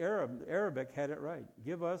us, the Arabic had it right.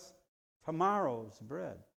 Give us tomorrow's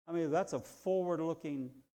bread. That's a forward-looking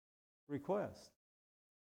request.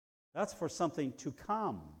 That's for something to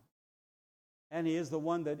come. And he is the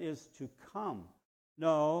one that is to come.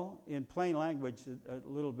 No, in plain language, a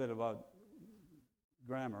little bit about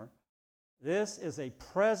grammar. This is a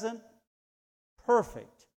present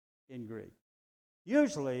perfect in Greek.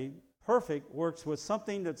 Usually, perfect works with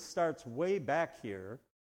something that starts way back here,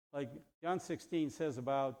 like John 16 says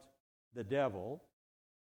about the devil.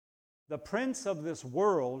 The prince of this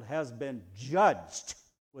world has been judged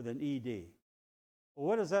with an ED. Well,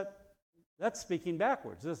 what is that? That's speaking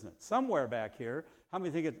backwards, isn't it? Somewhere back here, how many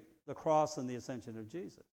think it's the cross and the ascension of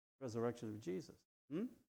Jesus, resurrection of Jesus?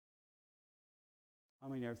 How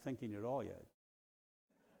many are thinking it all yet?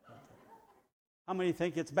 How many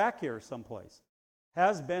think it's back here someplace?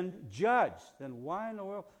 Has been judged. Then why in the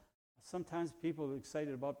world? Sometimes people are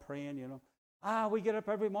excited about praying, we get up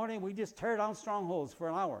every morning, we just tear down strongholds for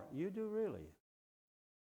an hour. You do really?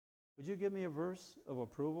 Would you give me a verse of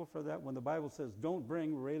approval for that when the Bible says, don't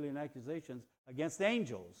bring railing accusations against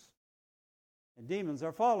angels? And demons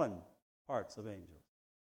are fallen parts of angels.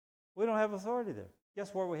 We don't have authority there.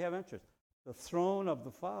 Guess where we have interest? The throne of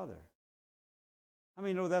the Father.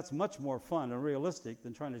 That's much more fun and realistic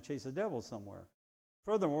than trying to chase a devil somewhere.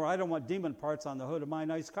 Furthermore, I don't want demon parts on the hood of my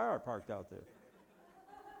nice car parked out there.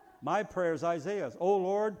 My prayer is Isaiah's. Oh,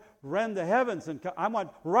 Lord, rend the heavens. I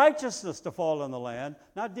want righteousness to fall on the land,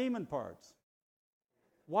 not demon parts.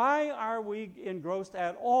 Why are we engrossed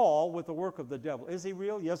at all with the work of the devil? Is he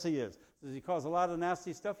real? Yes, he is. Does he cause a lot of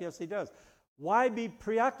nasty stuff? Yes, he does. Why be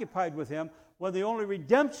preoccupied with him when the only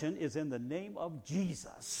redemption is in the name of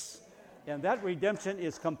Jesus? And that redemption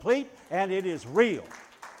is complete and it is real.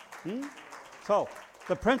 So,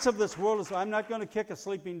 the prince of this world is, I'm not going to kick a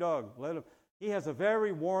sleeping dog. Let him. He has a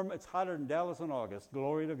very warm, it's hotter than Dallas in August,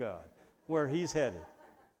 glory to God, where he's headed.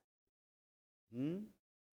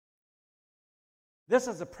 This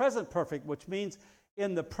is the present perfect, which means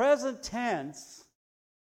in the present tense,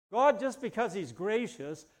 God, just because He's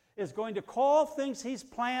gracious, is going to call things He's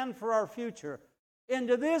planned for our future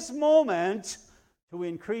into this moment to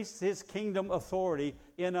increase His kingdom authority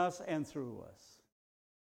in us and through us.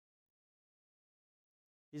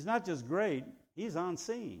 He's not just great, He's on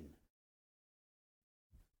scene.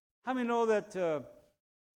 How many know that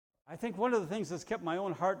I think one of the things that's kept my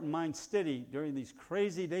own heart and mind steady during these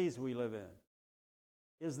crazy days we live in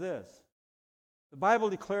is this. The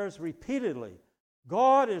Bible declares repeatedly,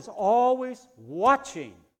 God is always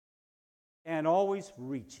watching and always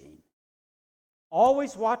reaching.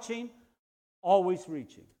 Always watching, always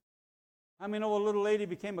reaching. I mean, a little lady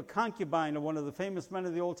became a concubine of one of the famous men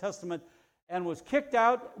of the Old Testament and was kicked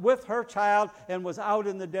out with her child and was out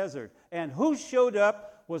in the desert. And who showed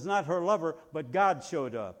up was not her lover, but God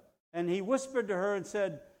showed up. And he whispered to her and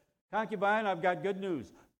said, concubine, I've got good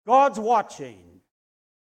news. God's watching.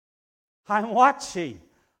 I'm watching.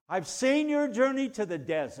 I've seen your journey to the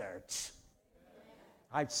desert.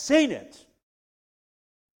 I've seen it.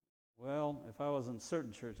 Well, if I was in a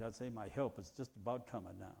certain church, I'd say my help is just about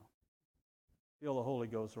coming now. Feel the Holy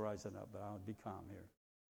Ghost rising up, but I'll be calm here.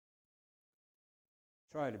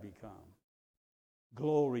 Try to be calm.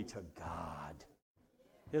 Glory to God.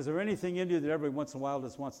 Is there anything in you that every once in a while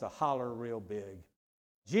just wants to holler real big?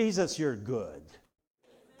 Jesus, you're good.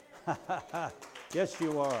 Yes,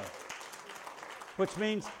 you are. Which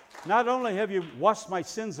means not only have you washed my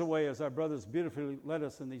sins away, as our brothers beautifully led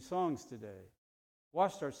us in these songs today,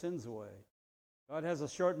 washed our sins away. God has a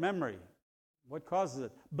short memory. What causes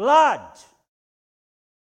it? Blood,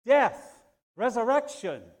 death,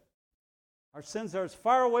 resurrection. Our sins are as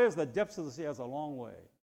far away as the depths of the sea. Has a long way.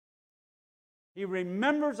 He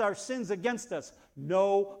remembers our sins against us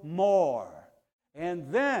no more.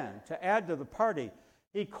 And then, to add to the party,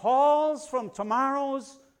 He calls from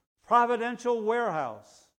tomorrow's providential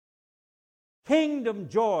warehouse kingdom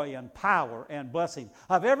joy and power and blessing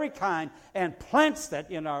of every kind and plants that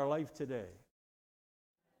in our life today.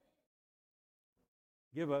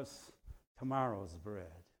 Give us tomorrow's bread.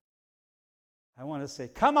 I want to say,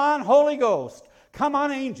 come on, Holy Ghost, come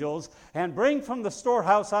on, angels, and bring from the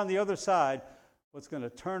storehouse on the other side what's going to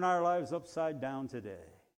turn our lives upside down today.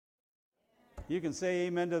 You can say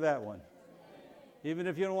amen to that one. Even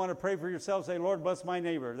if you don't want to pray for yourself, say, Lord, bless my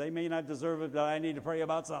neighbor. They may not deserve it, but I need to pray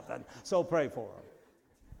about something. So pray for them.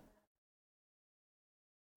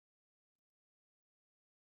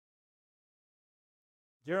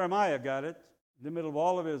 Jeremiah got it in the middle of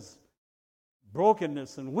all of his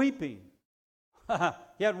brokenness and weeping.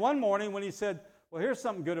 He had one morning when he said, well, here's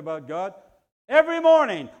something good about God. Every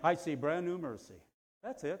morning I see brand new mercy.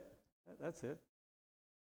 That's it. That's it.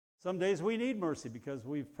 Some days we need mercy because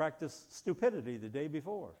we've practiced stupidity the day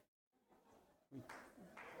before.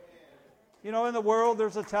 You know, in the world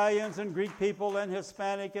there's Italians and Greek people and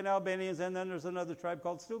Hispanic and Albanians, and then there's another tribe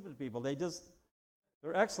called stupid people. They're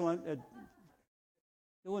excellent at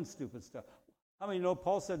doing stupid stuff. How many know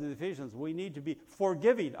Paul said to the Ephesians, we need to be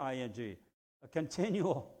forgiving, ing, a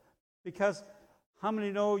continual. Because how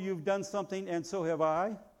many know you've done something, and so have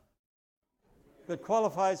I, that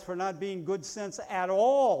qualifies for not being good sense at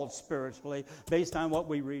all spiritually based on what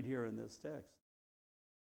we read here in this text?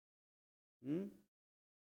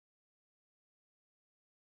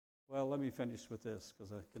 Well, let me finish with this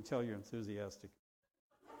because I can tell you're enthusiastic.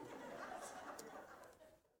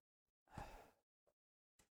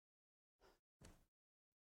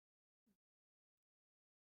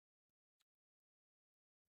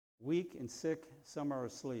 Weak and sick, some are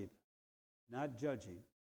asleep, not judging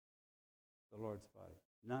the Lord's body,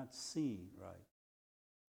 not seeing right.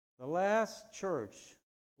 The last church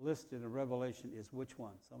listed in Revelation is which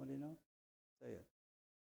one? Somebody know? Say it.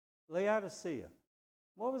 Laodicea.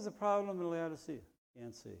 What was the problem in Laodicea?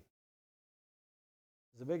 Can't see.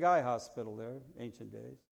 There's a big eye hospital there, ancient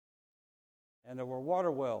days. And there were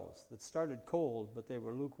water wells that started cold, but they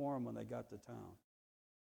were lukewarm when they got to town.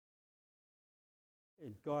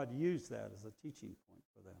 And God used that as a teaching point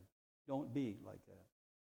for them. Don't be like that.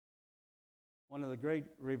 One of the great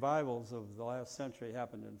revivals of the last century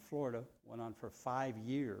happened in Florida, went on for 5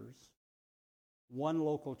 years. One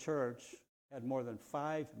local church had more than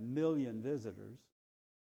 5 million visitors,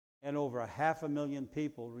 and over 500,000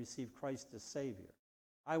 people received Christ as Savior.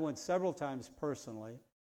 I went several times personally,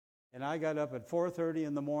 and I got up at 4:30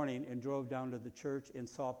 in the morning and drove down to the church and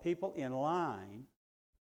saw people in line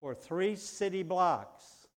for 3 city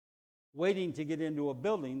blocks waiting to get into a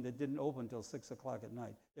building that didn't open until 6 o'clock at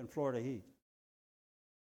night in Florida heat.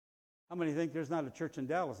 How many think there's not a church in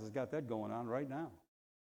Dallas that's got that going on right now?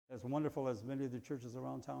 As wonderful as many of the churches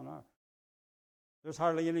around town are. There's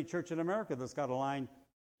hardly any church in America that's got a line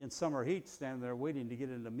in summer heat standing there waiting to get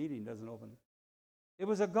into a meeting, doesn't open. It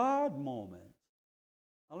was a God moment.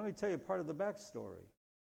 Now let me tell you part of the backstory.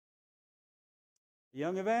 A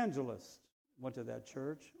young evangelist went to that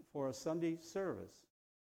church for a Sunday service.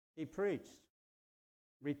 He preached.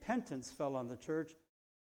 Repentance fell on the church,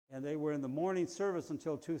 and they were in the morning service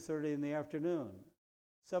until 2:30 in the afternoon.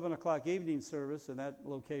 7 o'clock evening service in that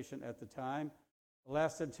location at the time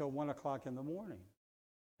lasted until 1 o'clock in the morning.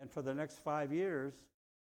 And for the next 5 years,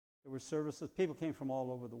 there were services. People came from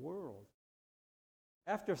all over the world.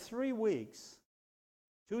 After 3 weeks,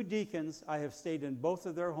 2 deacons, I have stayed in both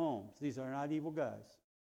of their homes. These are not evil guys.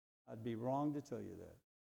 I'd be wrong to tell you that.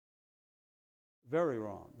 Very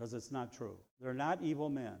wrong, because it's not true. They're not evil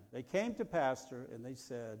men. They came to Pastor and they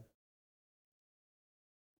said,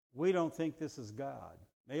 we don't think this is God.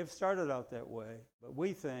 May have started out that way, but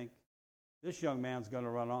we think this young man's going to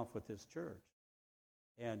run off with his church.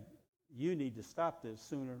 And you need to stop this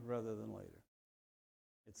sooner rather than later.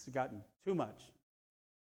 It's gotten too much.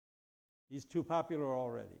 He's too popular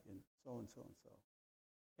already, and so and so and so.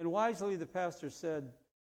 And wisely the pastor said,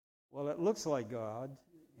 well, it looks like God.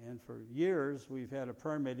 And for years, we've had a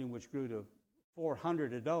prayer meeting which grew to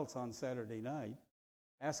 400 adults on Saturday night,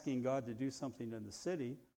 asking God to do something in the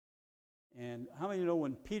city. And how many know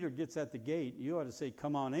when Peter gets at the gate, you ought to say,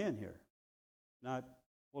 come on in here. Not,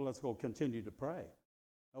 well, let's go continue to pray.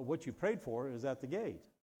 No, what you prayed for is at the gate.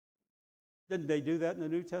 Didn't they do that in the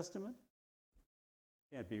New Testament?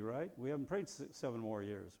 Can't be right. We haven't prayed 7 more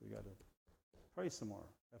years. We got to pray some more.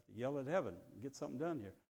 Have to yell at heaven and get something done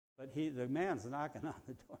here. But the man's knocking on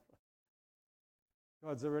the door.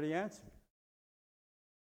 God's already answered.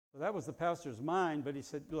 So that was the pastor's mind, but he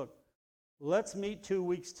said, look, let's meet 2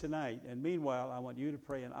 weeks tonight, and meanwhile, I want you to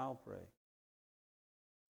pray and I'll pray.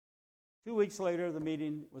 2 weeks later, the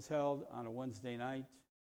meeting was held on a Wednesday night,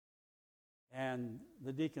 and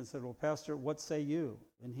the deacon said, well, Pastor, what say you?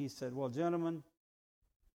 And he said, well, gentlemen,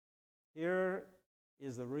 here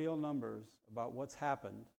is the real numbers about what's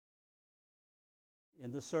happened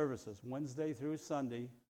in the services, Wednesday through Sunday,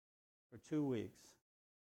 for 2 weeks,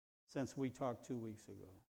 since we talked 2 weeks ago.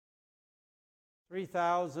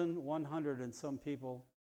 3,100 and some people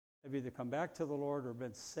have either come back to the Lord or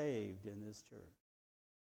been saved in this church.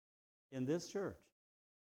 In this church.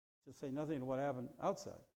 To say nothing of what happened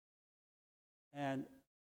outside. And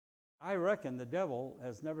I reckon the devil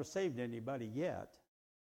has never saved anybody yet.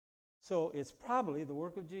 So it's probably the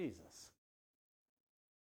work of Jesus.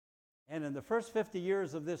 And in the first 50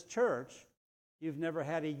 years of this church, you've never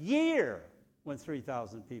had a year when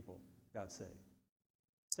 3,000 people got saved.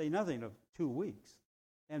 Say nothing of 2 weeks.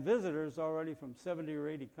 And visitors already from 70 or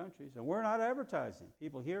 80 countries. And we're not advertising.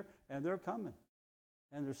 People here, and they're coming.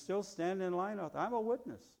 And they're still standing in line out there. I'm a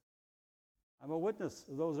witness. I'm a witness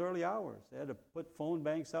of those early hours. They had to put phone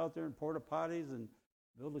banks out there and porta potties and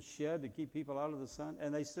build a shed to keep people out of the sun.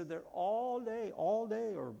 And they stood there all day,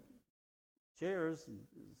 or chairs and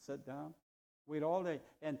sit down, wait all day.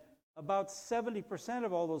 And about 70%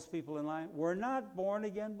 of all those people in line were not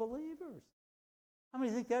born-again believers. How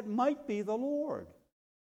many think that might be the Lord?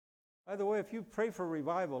 By the way, if you pray for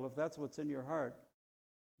revival, if that's what's in your heart,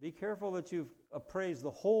 be careful that you've appraised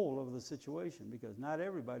the whole of the situation, because not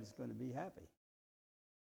everybody's going to be happy.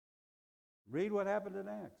 Read what happened in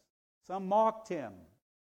Acts. Some mocked him.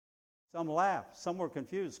 Some laughed. Some were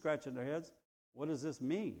confused, scratching their heads. What does this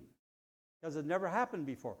mean? Because it never happened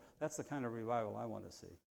before. That's the kind of revival I want to see.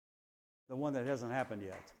 The one that hasn't happened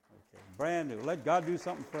yet. Okay, brand new. Let God do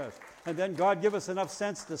something fresh. And then God give us enough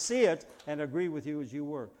sense to see it and agree with you as you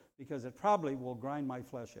work, because it probably will grind my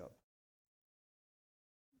flesh up.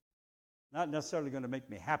 Not necessarily going to make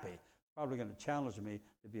me happy. Probably going to challenge me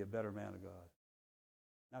to be a better man of God.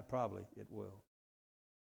 Not probably, it will.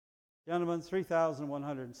 Gentlemen,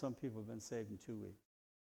 3,100 and some people have been saved in 2 weeks.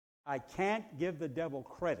 I can't give the devil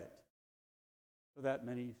credit for that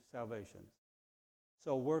many salvations.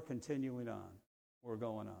 So we're continuing on. We're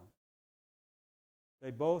going on.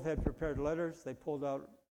 They both had prepared letters. They pulled out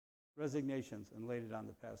resignations and laid it on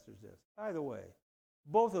the pastor's desk. By the way,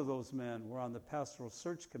 both of those men were on the pastoral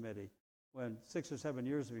search committee when 6 or 7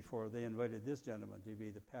 years before they invited this gentleman to be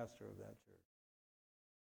the pastor of that church.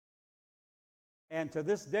 And to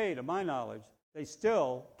this day, to my knowledge, they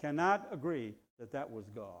still cannot agree that that was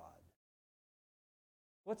God.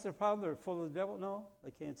 What's their problem? They're full of the devil? No,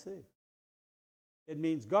 they can't see. It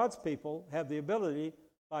means God's people have the ability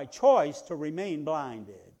by choice to remain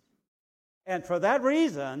blinded. And for that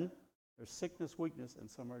reason, there's sickness, weakness, and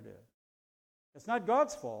some are dead. It's not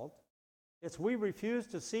God's fault. It's we refuse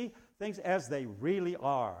to see things as they really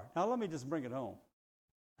are. Now let me just bring it home.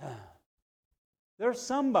 There's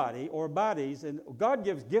somebody or bodies, and God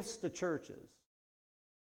gives gifts to churches.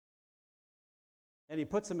 And He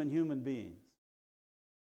puts them in human beings.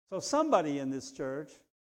 So somebody in this church,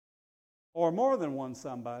 or more than one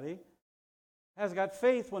somebody, has got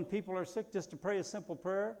faith when people are sick just to pray a simple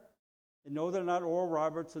prayer and know they're not Oral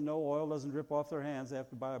Roberts and no oil doesn't drip off their hands. They have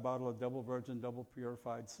to buy a bottle of double virgin, double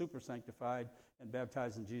purified, super sanctified, and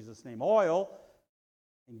baptized in Jesus' name oil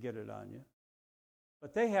and get it on you.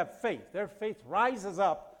 But they have faith. Their faith rises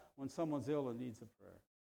up when someone's ill and needs a prayer.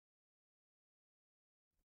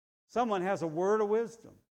 Someone has a word of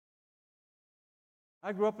wisdom.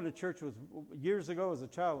 I grew up in a church with years ago as a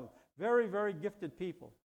child, very, very gifted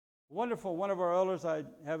people. Wonderful. One of our elders, I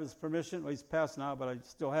have his permission. Well, he's passed now, but I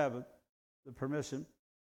still have it, the permission.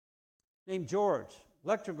 Named George,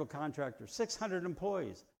 electrical contractor, 600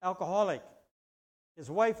 employees, alcoholic. His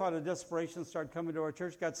wife, out of desperation, started coming to our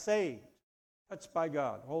church, got saved, touched by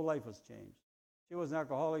God. Whole life was changed. She wasn't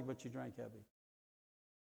alcoholic, but she drank heavy.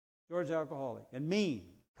 George, alcoholic, and mean,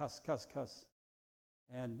 cuss.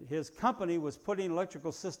 And his company was putting an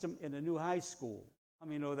electrical system in a new high school. How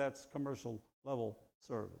many know that's commercial level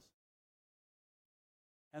service?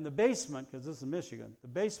 And the basement, because this is Michigan, the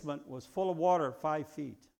basement was full of water 5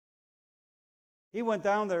 feet. He went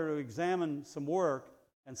down there to examine some work,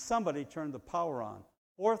 and somebody turned the power on,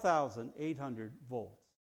 4,800 volts.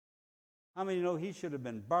 How many know he should have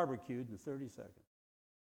been barbecued in 30 seconds?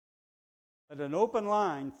 But an open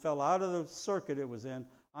line fell out of the circuit it was in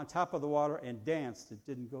on top of the water and danced. It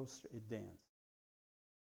didn't go straight, it danced.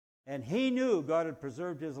 And he knew God had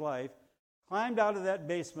preserved his life, climbed out of that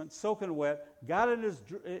basement, soaking wet, got in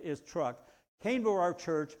his truck, came to our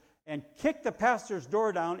church, and kicked the pastor's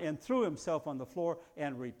door down and threw himself on the floor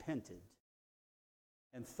and repented.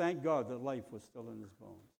 And thank God that life was still in his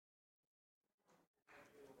bones.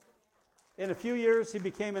 In a few years, he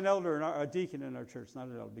became an elder, a deacon in our church. Not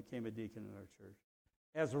an elder, became a deacon in our church.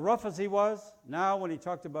 As rough as he was, now when he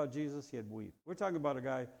talked about Jesus, he'd weep. We're talking about a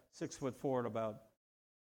guy 6'4" and about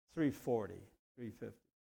 340, 350.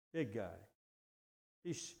 Big guy.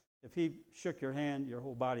 If he shook your hand, your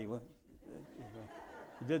whole body went.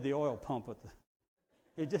 He did the oil pump with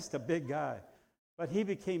he's just a big guy. But he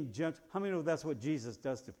became gentle. How many know that's what Jesus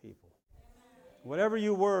does to people? Whatever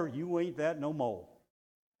you were, you ain't that no more.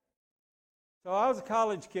 So I was a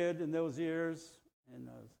college kid in those years, in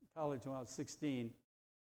college when I was 16,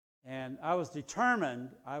 and I was determined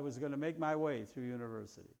I was going to make my way through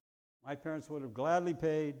university. My parents would have gladly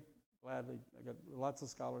paid, gladly. I got lots of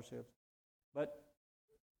scholarships. But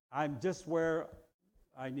I'm just where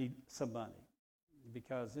I need some money.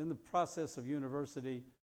 Because in the process of university,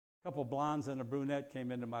 a couple blondes and a brunette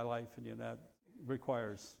came into my life, and that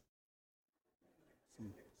requires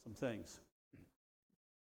some things.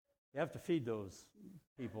 You have to feed those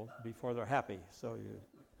people before they're happy.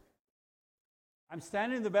 I'm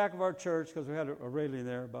standing in the back of our church because we had a railing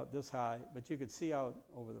there about this high, but you could see out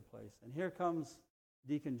over the place. And here comes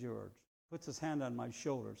Deacon George, puts his hand on my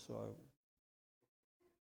shoulder.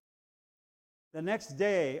 The next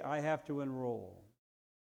day, I have to enroll.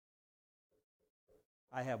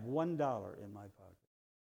 I have $1 in my pocket.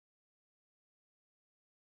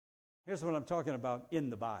 Here's what I'm talking about in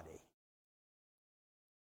the body.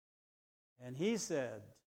 And he said,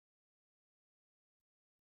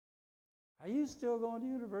 "Are you still going to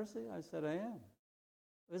university?" I said, "I am."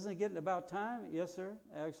 "Isn't it getting about time?" "Yes, sir.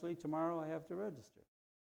 Actually, tomorrow I have to register."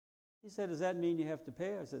 He said, "Does that mean you have to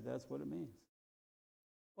pay?" I said, "That's what it means."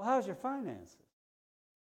 "Well, how's your finances?"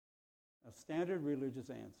 A standard religious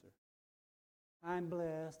answer. "I'm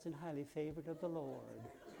blessed and highly favored of the Lord."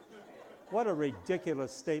 What a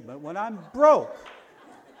ridiculous statement when I'm broke.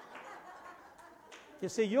 You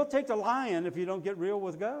see, you'll take the lying if you don't get real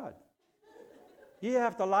with God. You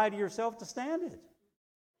have to lie to yourself to stand it.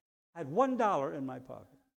 I had $1 in my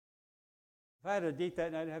pocket. If I had a date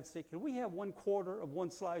that night, I'd have to say, "Can we have 1/4 of one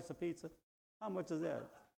slice of pizza?" "How much is that?"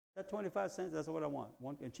 "That 25 cents, that's what I want."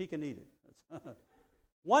 And she can eat it.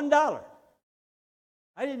 $1.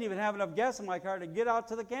 I didn't even have enough gas in my car to get out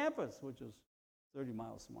to the campus, which is 30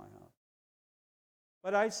 miles from my house.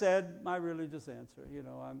 But I said my religious answer,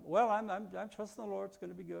 I'm trusting the Lord, it's going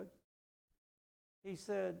to be good. He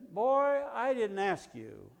said, "Boy, I didn't ask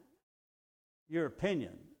you your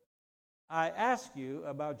opinion. I asked you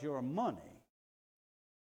about your money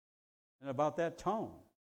and about that tone.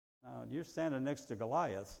 Now, you're standing next to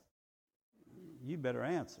Goliath. You better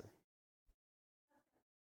answer."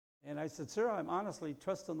 And I said, "Sir, I'm honestly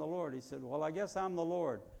trusting the Lord." He said, "Well, I guess I'm the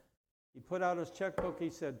Lord." He put out his checkbook. He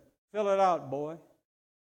said, "Fill it out, boy."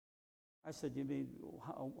 I said, "You mean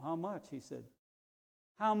how much?" He said,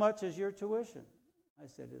 "How much is your tuition?" I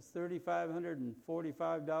said, it's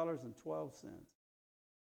 $3,545.12.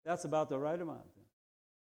 That's about the right amount.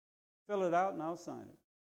 Fill it out and I'll sign it.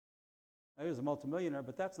 He was a multimillionaire,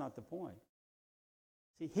 but that's not the point.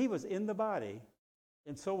 See, he was in the body,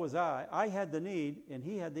 and so was I. I had the need, and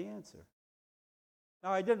he had the answer.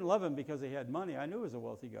 Now, I didn't love him because he had money. I knew he was a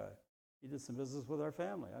wealthy guy. He did some business with our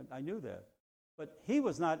family. I knew that. But he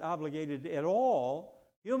was not obligated at all,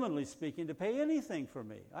 humanly speaking, to pay anything for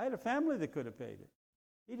me. I had a family that could have paid it.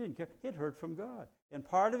 He didn't care. He'd heard from God. And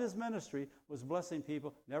part of his ministry was blessing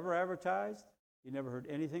people. Never advertised. He never heard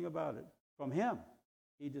anything about it from him.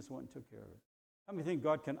 He just went and took care of it. How many think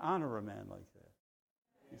God can honor a man like that?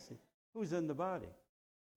 You see, who's in the body?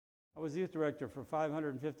 I was youth director for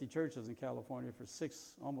 550 churches in California for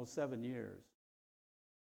almost 7 years.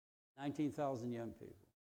 19,000 young people.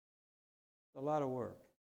 A lot of work.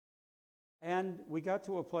 And we got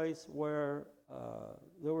to a place where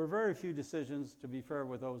there were very few decisions, to be fair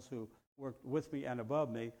with those who worked with me and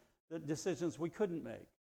above me, the decisions we couldn't make.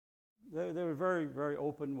 They were very, very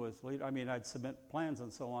open with leaders. I mean, I'd submit plans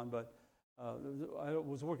and so on, but I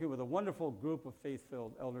was working with a wonderful group of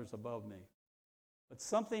faith-filled elders above me. But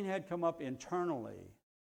something had come up internally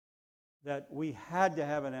that we had to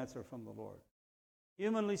have an answer from the Lord.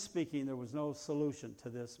 Humanly speaking, there was no solution to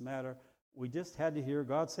this matter. We just had to hear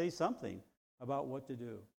God say something about what to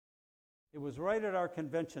do. It was right at our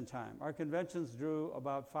convention time. Our conventions drew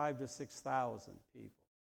about 5,000 to 6,000 people.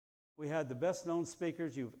 We had the best-known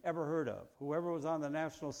speakers you've ever heard of. Whoever was on the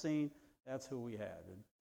national scene, that's who we had. And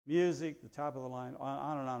music, the top of the line,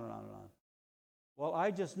 on and on and on and on. Well,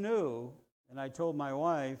 I just knew, and I told my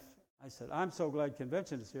wife, I said, I'm so glad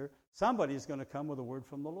convention is here. Somebody's going to come with a word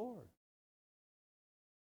from the Lord.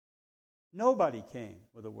 Nobody came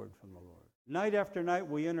with a word from the Lord. Night after night,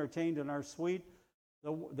 we entertained in our suite.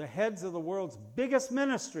 The heads of the world's biggest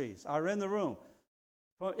ministries are in the room.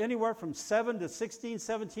 Anywhere from 7 to 16,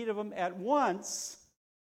 17 of them at once,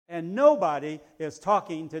 and nobody is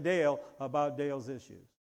talking to Dale about Dale's issues.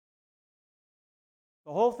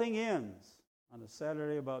 The whole thing ends on a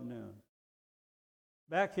Saturday about noon.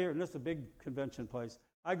 Back here, and this is a big convention place,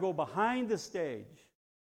 I go behind the stage,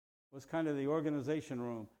 was kind of the organization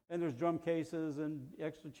room, and there's drum cases and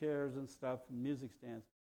extra chairs and stuff, and music stands.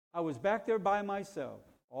 I was back there by myself,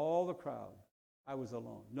 all the crowd. I was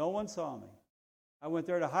alone. No one saw me. I went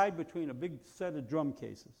there to hide between a big set of drum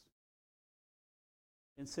cases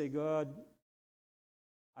and say, God,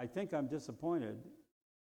 I think I'm disappointed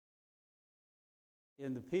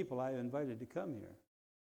in the people I invited to come here.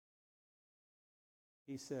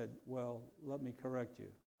 He said, well, let me correct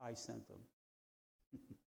you. I sent them.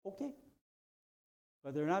 Okay.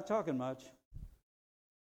 But they're not talking much.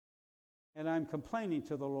 And I'm complaining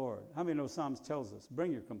to the Lord. How many know Psalms tells us,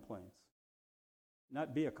 bring your complaints?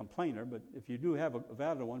 Not be a complainer, but if you do have a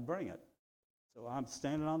valid one, bring it. So I'm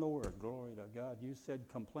standing on the word. Glory to God. You said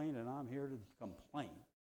complain, and I'm here to complain.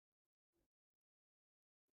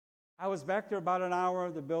 I was back there about an hour.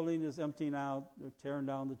 The building is emptying out. They're tearing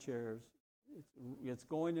down the chairs. It's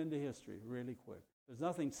going into history really quick. There's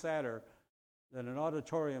nothing sadder than an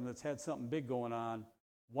auditorium that's had something big going on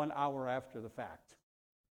 1 hour after the fact.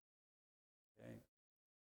 Okay?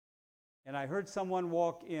 And I heard someone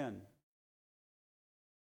walk in,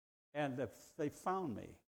 and they found me.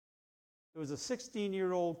 It was a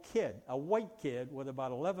 16-year-old kid, a white kid with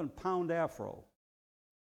about 11-pound afro.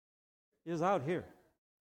 He was out here.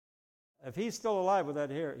 If he's still alive with that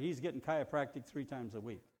hair, he's getting chiropractic 3 times a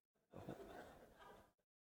week.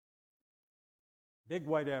 Big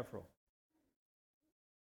white afro.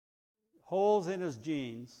 Holes in his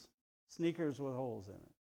jeans, sneakers with holes in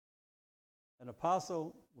it. An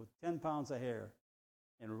apostle with 10 pounds of hair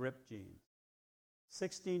and ripped jeans.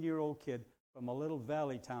 16-year-old kid from a little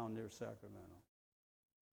valley town near Sacramento.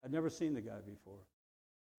 I'd never seen the guy before.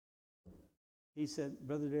 He said,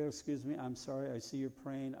 Brother Dale, excuse me, I'm sorry, I see you're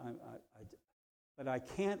praying, but I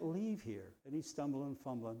can't leave here. And he's stumbling,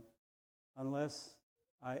 fumbling, unless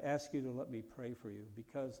I ask you to let me pray for you.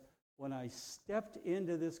 Because when I stepped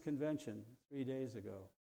into this convention 3 days ago,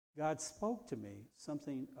 God spoke to me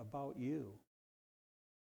something about you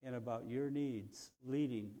and about your needs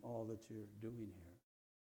leading all that you're doing here.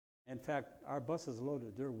 In fact, our bus is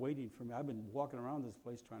loaded. They're waiting for me. I've been walking around this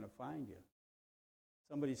place trying to find you.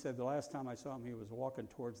 Somebody said the last time I saw him, he was walking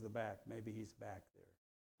towards the back. Maybe he's back there.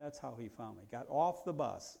 That's how he found me. Got off the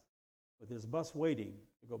bus with his bus waiting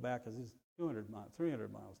to go back because it's 300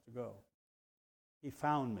 miles to go. He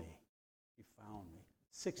found me. He found me.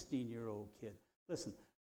 16-year-old kid. Listen,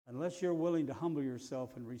 unless you're willing to humble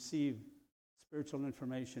yourself and receive spiritual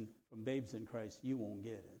information from babes in Christ, you won't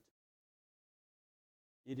get it.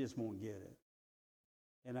 You just won't get it.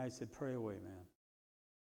 And I said, pray away, man.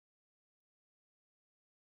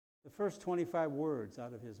 The first 25 words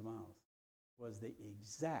out of his mouth was the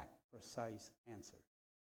exact, precise answer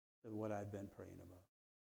to what I'd been praying about.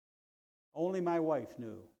 Only my wife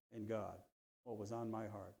knew in God what was on my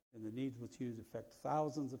heart and the needs which used to affect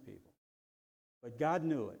thousands of people. But God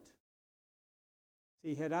knew it.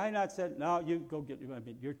 See, had I not said, no, you go get,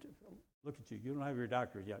 look at you, you don't have your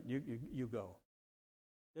doctorate yet, you go.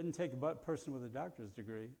 Didn't take a person with a doctor's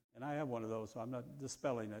degree, and I have one of those, so I'm not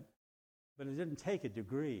dispelling it, but it didn't take a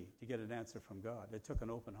degree to get an answer from God. It took an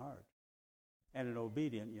open heart and an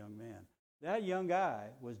obedient young man. That young guy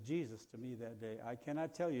was Jesus to me that day. I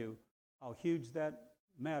cannot tell you how huge that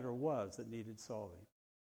matter was that needed solving.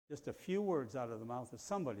 Just a few words out of the mouth of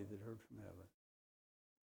somebody that heard from heaven.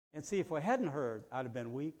 And see, if I hadn't heard, I'd have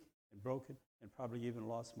been weak and broken and probably even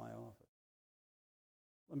lost my office.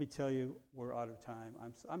 Let me tell you, we're out of time.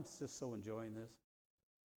 I'm just so enjoying this,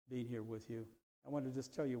 being here with you. I want to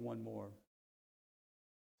just tell you one more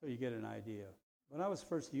so you get an idea. When I was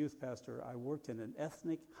first youth pastor, I worked in an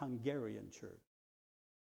ethnic Hungarian church.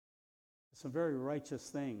 There's some very righteous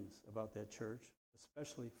things about that church,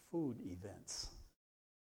 especially food events.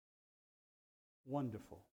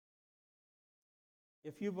 Wonderful.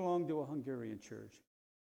 If you belong to a Hungarian church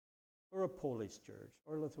or a Polish church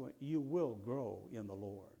or Lithuanian, you will grow in the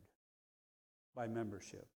Lord by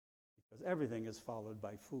membership because everything is followed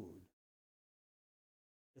by food.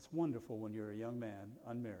 It's wonderful when you're a young man,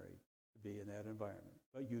 unmarried, to be in that environment,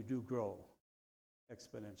 but you do grow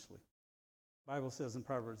exponentially. The Bible says in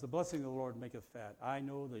Proverbs, the blessing of the Lord maketh fat. I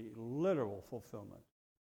know the literal fulfillment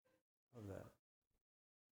of that.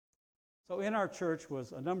 So in our church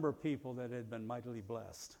was a number of people that had been mightily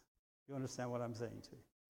blessed. You understand what I'm saying to you?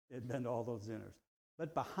 They had been to all those dinners.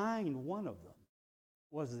 But behind one of them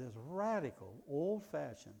was this radical,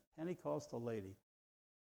 old-fashioned Pentecostal lady.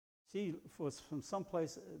 She was from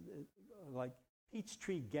someplace like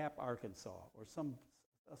Peachtree Gap, Arkansas, or some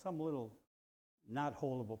little not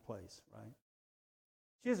holeable place, right?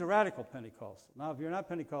 She's a radical Pentecostal. Now, if you're not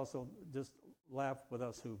Pentecostal, just laugh with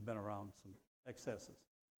us who've been around some excesses.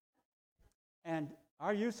 And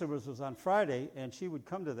our youth service was on Friday, and she would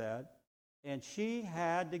come to that, and she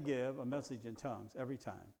had to give a message in tongues every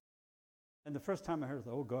time. And the first time I heard it,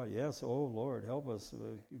 oh, God, yes, oh, Lord, help us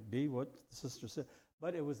be what the sister said.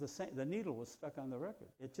 But it was the same. The needle was stuck on the record.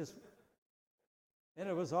 It just, and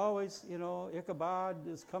it was always, Ichabod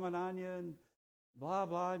is coming on you, and blah,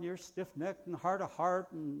 blah, and you're stiff-necked and heart of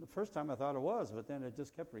heart. And the first time I thought it was, but then it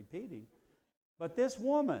just kept repeating. But this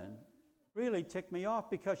woman really ticked me off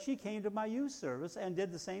because she came to my youth service and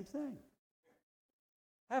did the same thing.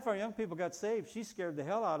 Half our young people got saved. She scared the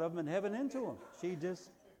hell out of them and heaven into them. She just...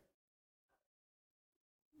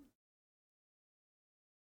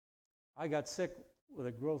 I got sick with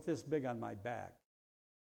a growth this big on my back.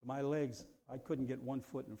 My legs, I couldn't get one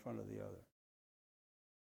foot in front of the other.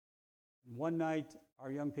 And one night, our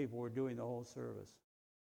young people were doing the whole service.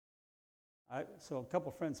 So a couple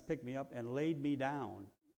friends picked me up and laid me down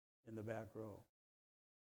in the back row.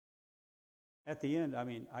 At the end,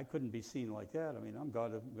 I couldn't be seen like that.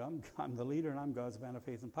 I'm the leader, and I'm God's man of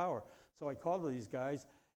faith and power. So I called to these guys,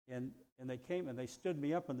 and they came, and they stood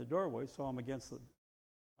me up in the doorway, so I'm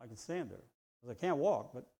I could stand there. Because I can't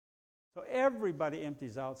walk, but so everybody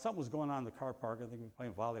empties out. Something was going on in the car park. I think we were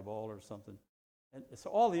playing volleyball or something. And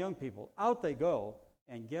so all the young people, out they go,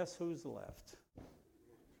 and guess who's left?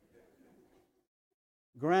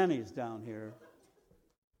 Granny's down here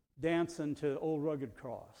dancing to Old Rugged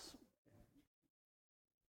Cross.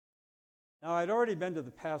 Now, I'd already been to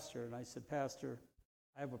the pastor, and I said, Pastor,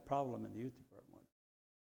 I have a problem in the youth department.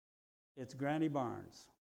 It's Granny Barnes.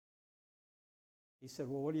 He said,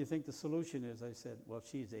 well, what do you think the solution is? I said, well,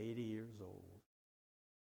 she's 80 years old.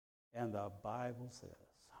 And the Bible says,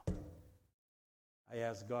 I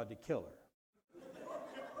asked God to kill her.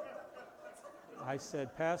 I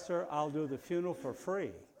said, Pastor, I'll do the funeral for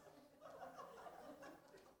free.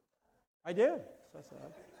 I did. So I said,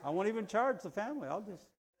 I won't even charge the family. I'll just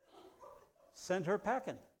send her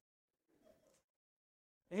packing.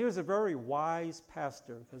 And he was a very wise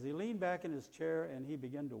pastor because he leaned back in his chair and he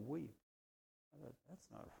began to weep. I thought, that's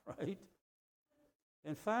not right.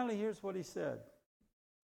 And finally, here's what he said.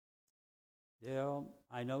 Dale,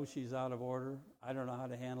 I know she's out of order. I don't know how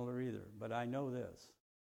to handle her either, but I know this.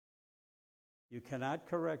 You cannot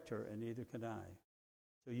correct her, and neither can I.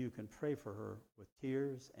 So you can pray for her with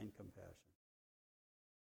tears and compassion.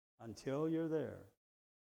 Until you're there,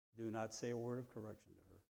 do not say a word of correction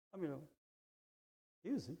to her.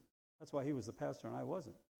 That's why he was the pastor and I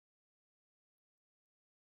wasn't.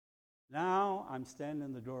 Now I'm standing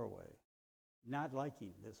in the doorway, not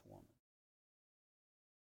liking this woman.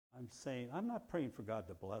 I'm saying, I'm not praying for God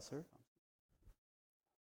to bless her.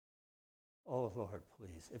 Oh, Lord,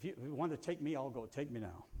 please. If you want to take me, I'll go. Take me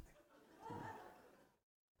now.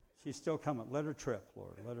 She's still coming. Let her trip,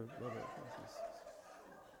 Lord. Let her.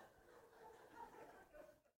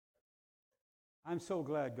 I'm so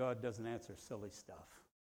glad God doesn't answer silly stuff.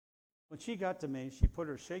 When she got to me, she put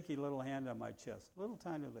her shaky little hand on my chest, little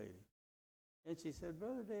tiny lady. And she said,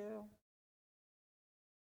 Brother Dale,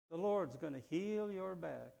 the Lord's going to heal your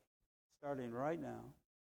back starting right now.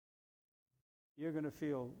 You're going to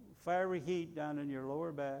feel fiery heat down in your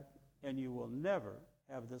lower back, and you will never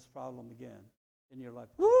have this problem again in your life.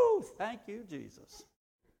 Woo! Thank you, Jesus.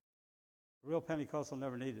 A real Pentecostal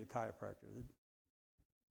never needed a chiropractor.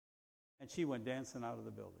 And she went dancing out of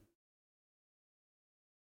the building.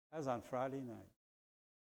 That was on Friday night.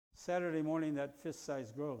 Saturday morning, that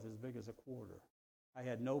fist-sized growth as big as a quarter. I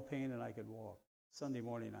had no pain and I could walk. Sunday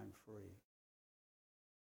morning, I'm free.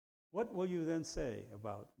 What will you then say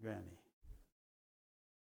about Granny?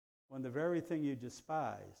 When the very thing you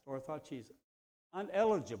despised or thought she's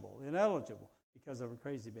ineligible because of her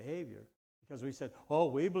crazy behavior, because we said, oh,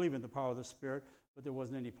 we believe in the power of the Spirit, but there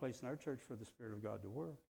wasn't any place in our church for the Spirit of God to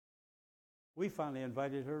work. We finally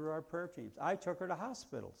invited her to our prayer teams. I took her to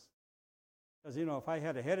hospitals. Because, if I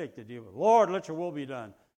had a headache to deal with, Lord, let your will be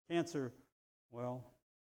done. Cancer, well,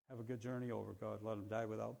 have a good journey over, God. Let him die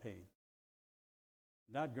without pain.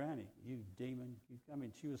 Not Granny, you demon.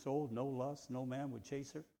 She was old, no lust, no man would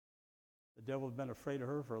chase her. The devil had been afraid of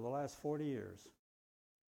her for the last 40 years.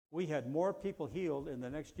 We had more people healed in the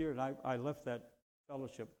next year, and I left that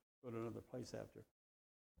fellowship, go to another place after.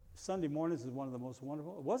 Sunday mornings is one of the most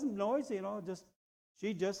wonderful. It wasn't noisy,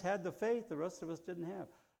 she just had the faith the rest of us didn't have.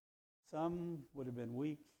 Some would have been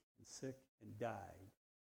weak and sick and died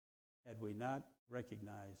had we not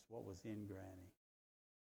recognized what was in Granny.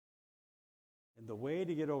 And the way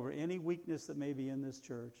to get over any weakness that may be in this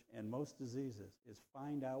church and most diseases is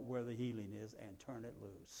find out where the healing is and turn it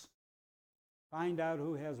loose. Find out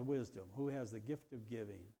who has wisdom, who has the gift of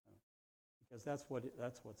giving, because that's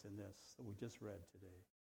what's in this that we just read today.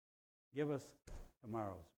 Give us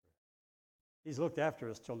tomorrow's prayer. He's looked after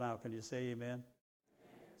us till now. Can you say amen? Amen.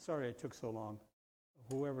 Sorry it took so long.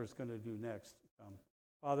 Whoever's going to do next, come.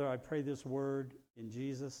 Father, I pray this word in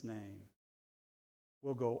Jesus' name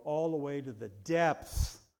will go all the way to the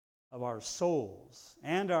depths of our souls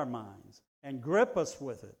and our minds and grip us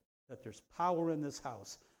with it, that there's power in this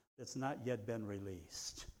house that's not yet been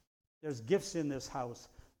released. There's gifts in this house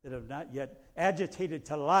that have not yet agitated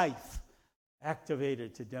to life,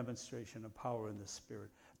 activated to demonstration of power in the Spirit.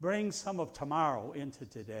 Bring some of tomorrow into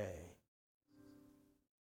today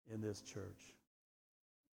in this church,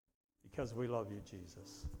 because we love you,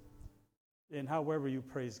 Jesus. And however you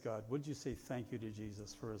praise God, would you say thank you to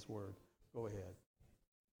Jesus for his word? Go ahead.